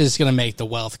over. It's just going to make the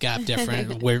wealth gap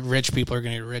different. Where rich people are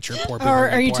going to get richer, poor people Or are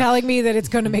are you poor. telling me that it's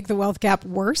going to make the wealth gap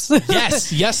worse?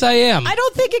 Yes, I am. I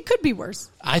don't think it could be worse.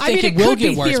 I think mean, it will could get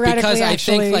be worse theoretically, because I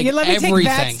actually. think, like, Let me take that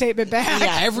everything- statement back.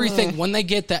 Yeah. Everything, when they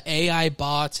get the AI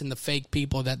bots and the fake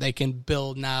people that they can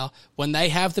build now, when they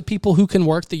have the people who can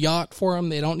work the yacht for them,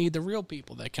 they don't need the real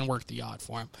people that can work the yacht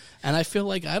for them. And I feel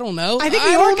like, I don't know. I think the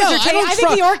don't orcas know.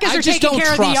 are I just taking don't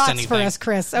care of the trust yachts anything. for us,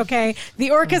 Chris. Okay, the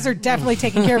orcas are definitely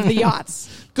taking care of the yachts.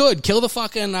 Good. Kill the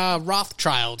fucking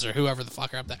Rothschilds or whoever the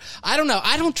fuck are up there. I don't know.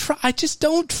 I just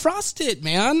don't trust it,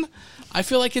 man. I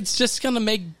feel like it's just going to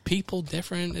make people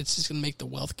different. It's just going to make the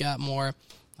wealth gap more.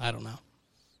 I don't know.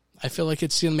 I feel like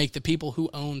it's going to make the people who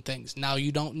own things. Now,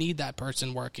 you don't need that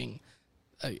person working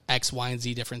X, Y, and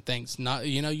Z different things. Not,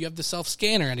 you have the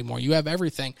self-scanner anymore. You have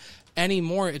everything.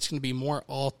 Anymore, it's going to be more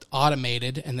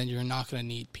automated, and then you're not going to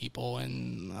need people,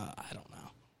 and I don't know.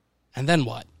 And then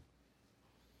what?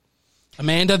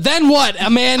 Amanda, then what,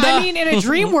 Amanda? I mean, in a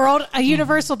dream world, a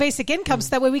universal basic income, so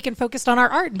that way we can focus on our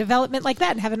art and development like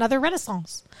that and have another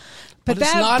renaissance. But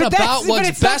it's not about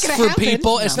what's best for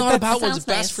people. It's No. not That about what's sounds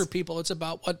best nice. for people. It's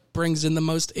about what brings in the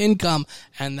most income,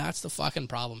 and that's the fucking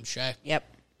problem, Shay. Yep,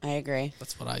 I agree.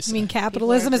 That's what I say. You mean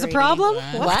capitalism is a People are problem?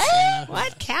 greedy. What? What?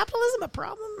 What? Capitalism a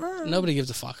problem? Nobody gives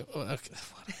a fuck.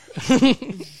 Okay.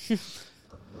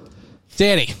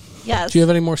 Danny, Yes. do you have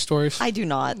any more stories? I do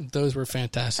not. Those were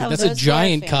fantastic. Oh, That's a those were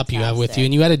giant cup you have with you, fantastic.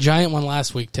 and you had a giant one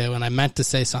last week too. And I meant to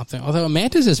say something, although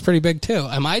Amanda's is pretty big too.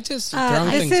 Am I just throwing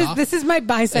things off? This is my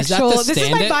bisexual. Is that the This is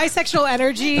my stand-it? bisexual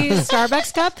energy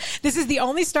Starbucks cup. This is the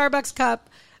only Starbucks cup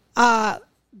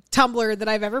tumbler that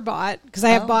I've ever bought because I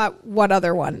have bought one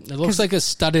other one. It looks like a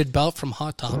studded belt from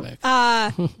Hot Topic.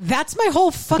 That's my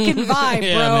whole fucking vibe,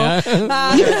 Yeah, bro.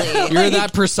 Literally. You're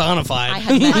that personified. I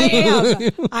have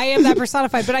met I am that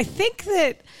personified. But I think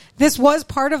that this was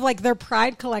part of like their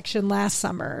Pride collection last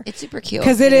summer. It's super cute.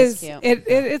 Because it is cute.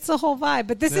 it's a whole vibe.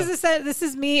 But this is a set. This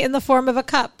is me in the form of a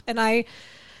cup, and I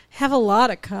have a lot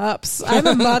of cups. I'm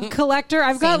a mug collector.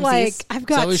 I've got Samesies.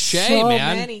 so is Shay,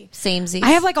 man. many. Samesies. I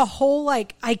have like a whole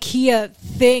like IKEA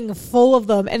thing full of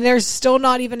them, and there's still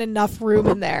not even enough room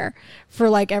in there for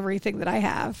like everything that I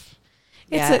have.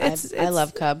 Yeah, I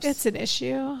love cups. It's an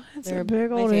issue. It's They're a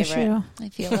big my old favorite. issue. I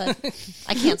feel it.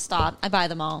 I can't stop. I buy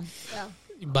them all.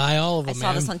 You buy all of I them, saw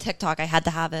man. this on TikTok. I had to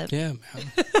have it. Yeah,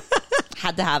 man.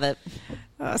 Had to have it.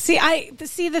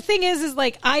 The thing is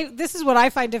like this is what I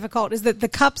find difficult is that the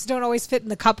cups don't always fit in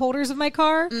the cup holders of my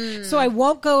car, so I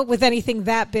won't go with anything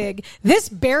that big. This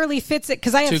barely fits it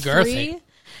because I have Too girthy. 3.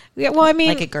 Yeah, well, I mean,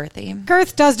 Like a girthy.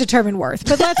 girth does determine worth,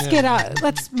 but let's get on.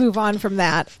 Let's move on from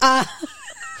that.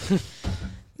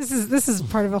 This is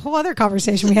part of a whole other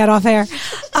conversation we had off air,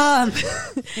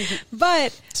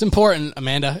 but It's important,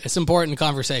 Amanda. It's important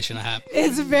conversation to have.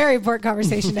 it's a very important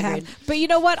conversation to have. But you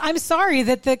know what? I'm sorry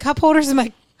that the cup holders in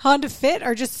my Honda Fit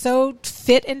are just so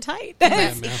fit and tight.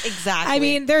 Exactly. I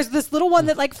mean, there's this little one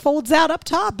that like folds out up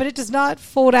top, but it does not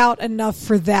fold out enough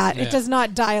for that. Yeah. It does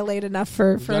not dilate enough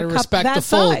for You a gotta cup respect that the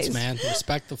folds, size. man.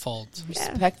 Respect the folds.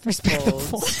 Yeah. Respect the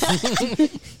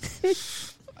folds.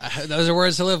 Those are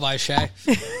words to live by, Shay.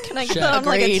 Can I get that on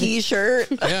like a Agreed. t-shirt?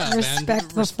 Yeah, Respect man.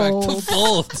 the Respect folds. the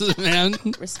folds, man.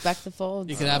 Respect the folds.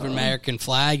 You can have an American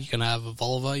flag. You can have a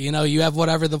vulva. You have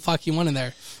whatever the fuck you want in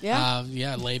there. Yeah.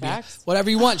 Labia. Facts. Whatever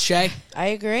you want, Shay. I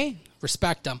agree.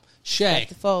 Respect them. Shay, Respect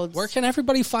the folds. where can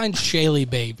everybody find Shaylee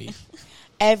Baby?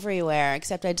 Everywhere,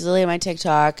 except I deleted my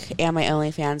TikTok and my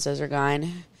OnlyFans. Those are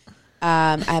gone.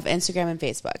 I have Instagram and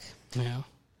Facebook. Yeah.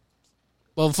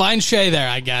 Well, find Shay there,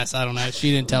 I guess. I don't know.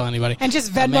 She didn't tell anybody. And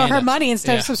just Venmo Amanda. her money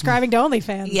instead Yeah. of subscribing to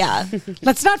OnlyFans. Yeah.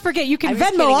 Let's not forget, you can I'm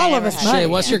just Venmo kidding, I all of never us had money. Shay,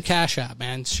 what's your Cash App,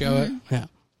 man? Show it. Yeah.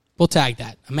 We'll tag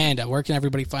that. Amanda, where can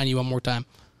everybody find you one more time?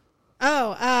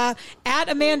 Oh, at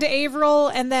Amanda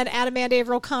Averell, and then at Amanda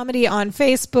Averell Comedy on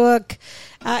Facebook,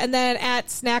 and then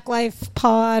at Snack Life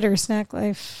Pod or Snack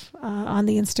Life on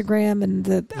the Instagram and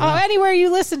anywhere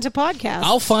you listen to podcasts.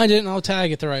 I'll find it and I'll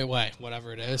tag it the right way,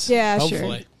 whatever it is. Yeah, sure.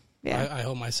 Hopefully. Yeah. I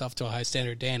hold myself to a high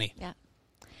standard. Danny. Yeah.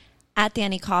 At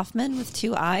Danny Kaufman with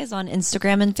 2 eyes on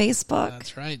Instagram and Facebook.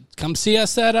 That's right. Come see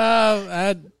us at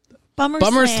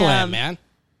Bummer Slam, man.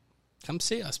 Come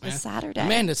see us, man. This Saturday.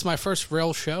 Man, it's my first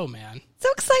real show, man. So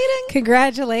exciting.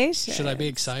 Congratulations. Should I be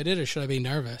excited or should I be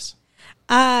nervous?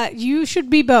 You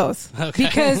should be both. Okay.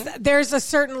 Because there's a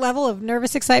certain level of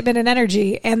nervous excitement and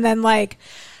energy. And then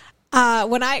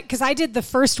because I did the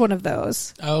first one of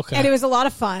those. Okay. And it was a lot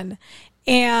of fun.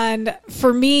 And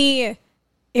for me,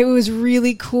 it was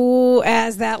really cool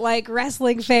as that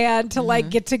wrestling fan to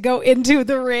get to go into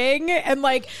the ring and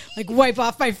like wipe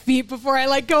off my feet before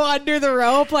I go under the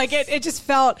rope. It just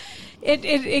felt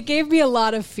it gave me a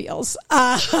lot of feels.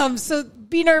 So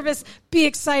be nervous, be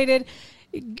excited.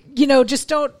 Just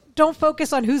don't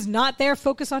focus on who's not there.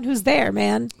 Focus on who's there,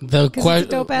 man.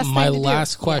 My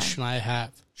last question I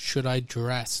have: should I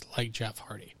dress like Jeff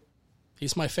Hardy?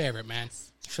 He's my favorite, man.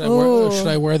 Should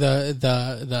I wear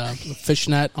the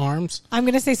fishnet arms? I'm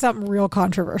going to say something real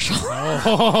controversial.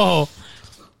 Oh,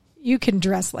 You can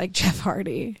dress like Jeff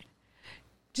Hardy.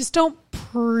 Just don't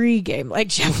pregame like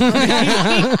Jeff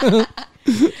Hardy.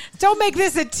 Don't make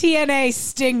this a TNA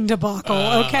Sting debacle,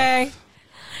 okay?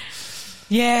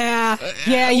 Yeah.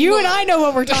 You and I know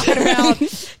what we're talking about.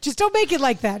 Just don't make it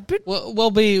like that. But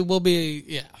we'll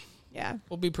be yeah,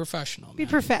 we'll be professional. be Man.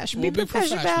 professional. We'll Be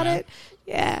professional about man. it.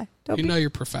 Yeah. You know you're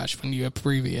professional when you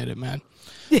abbreviate it, man.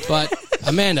 But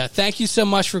Amanda, thank you so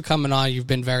much for coming on. You've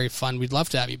been very fun. We'd love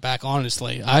to have you back.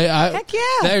 Honestly, Heck yeah.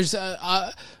 There's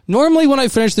normally when I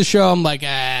finish the show, I'm like,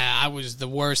 I was the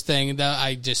worst thing.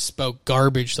 I just spoke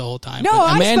garbage the whole time. No,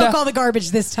 But Amanda, I spoke all the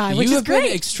garbage this time, which you is have been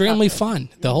great. extremely fun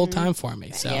the whole time for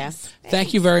me. So Yes.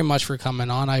 thank you very much for coming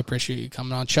on. I appreciate you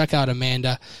coming on. Check out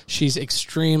Amanda. She's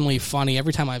extremely funny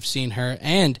every time I've seen her,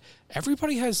 and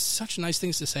everybody has such nice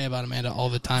things to say about Amanda all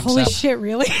the time. Holy so, shit,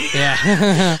 really? Yeah.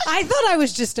 I thought I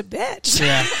was just a bitch.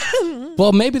 Yeah.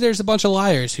 Well, maybe there's a bunch of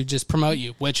liars who just promote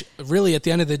you, which really at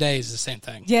the end of the day is the same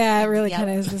thing. Yeah, it really Yep. kind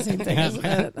of is the same thing, isn't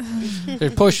it?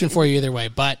 They're pushing for you either way.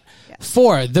 But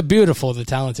for the beautiful, the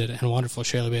talented, and wonderful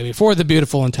Shayla Baby, for the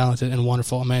beautiful and talented and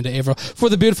wonderful Amanda Averell, for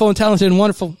the beautiful and talented and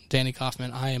wonderful Danny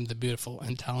Kaufman, I am the beautiful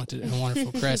and talented and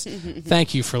wonderful Chris.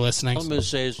 Thank you for listening. All I'm going to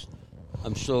say is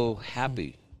I'm so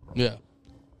happy Yeah.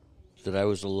 that I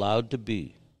was allowed to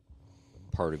be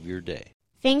part of your day.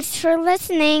 Thanks for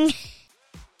listening.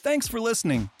 Thanks for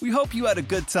listening. We hope you had a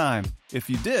good time. If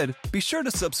you did, be sure to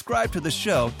subscribe to the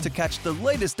show to catch the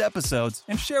latest episodes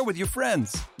and share with your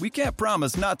friends. We can't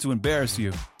promise not to embarrass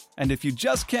you. And if you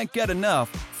just can't get enough,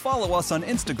 follow us on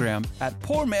Instagram at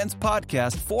Poor Man's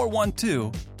Podcast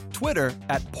 412, Twitter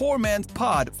at Poor Man's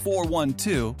Pod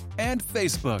 412, and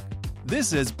Facebook.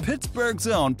 This is Pittsburgh's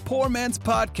own Poor Man's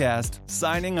Podcast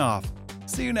signing off.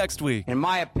 See you next week. In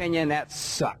my opinion, that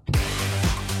sucked.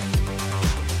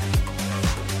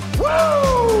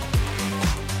 Woo!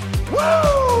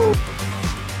 Woo!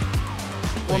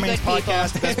 Poor Man's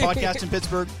Podcast, the best podcast in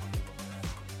Pittsburgh.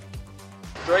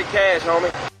 Straight cash,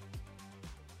 homie.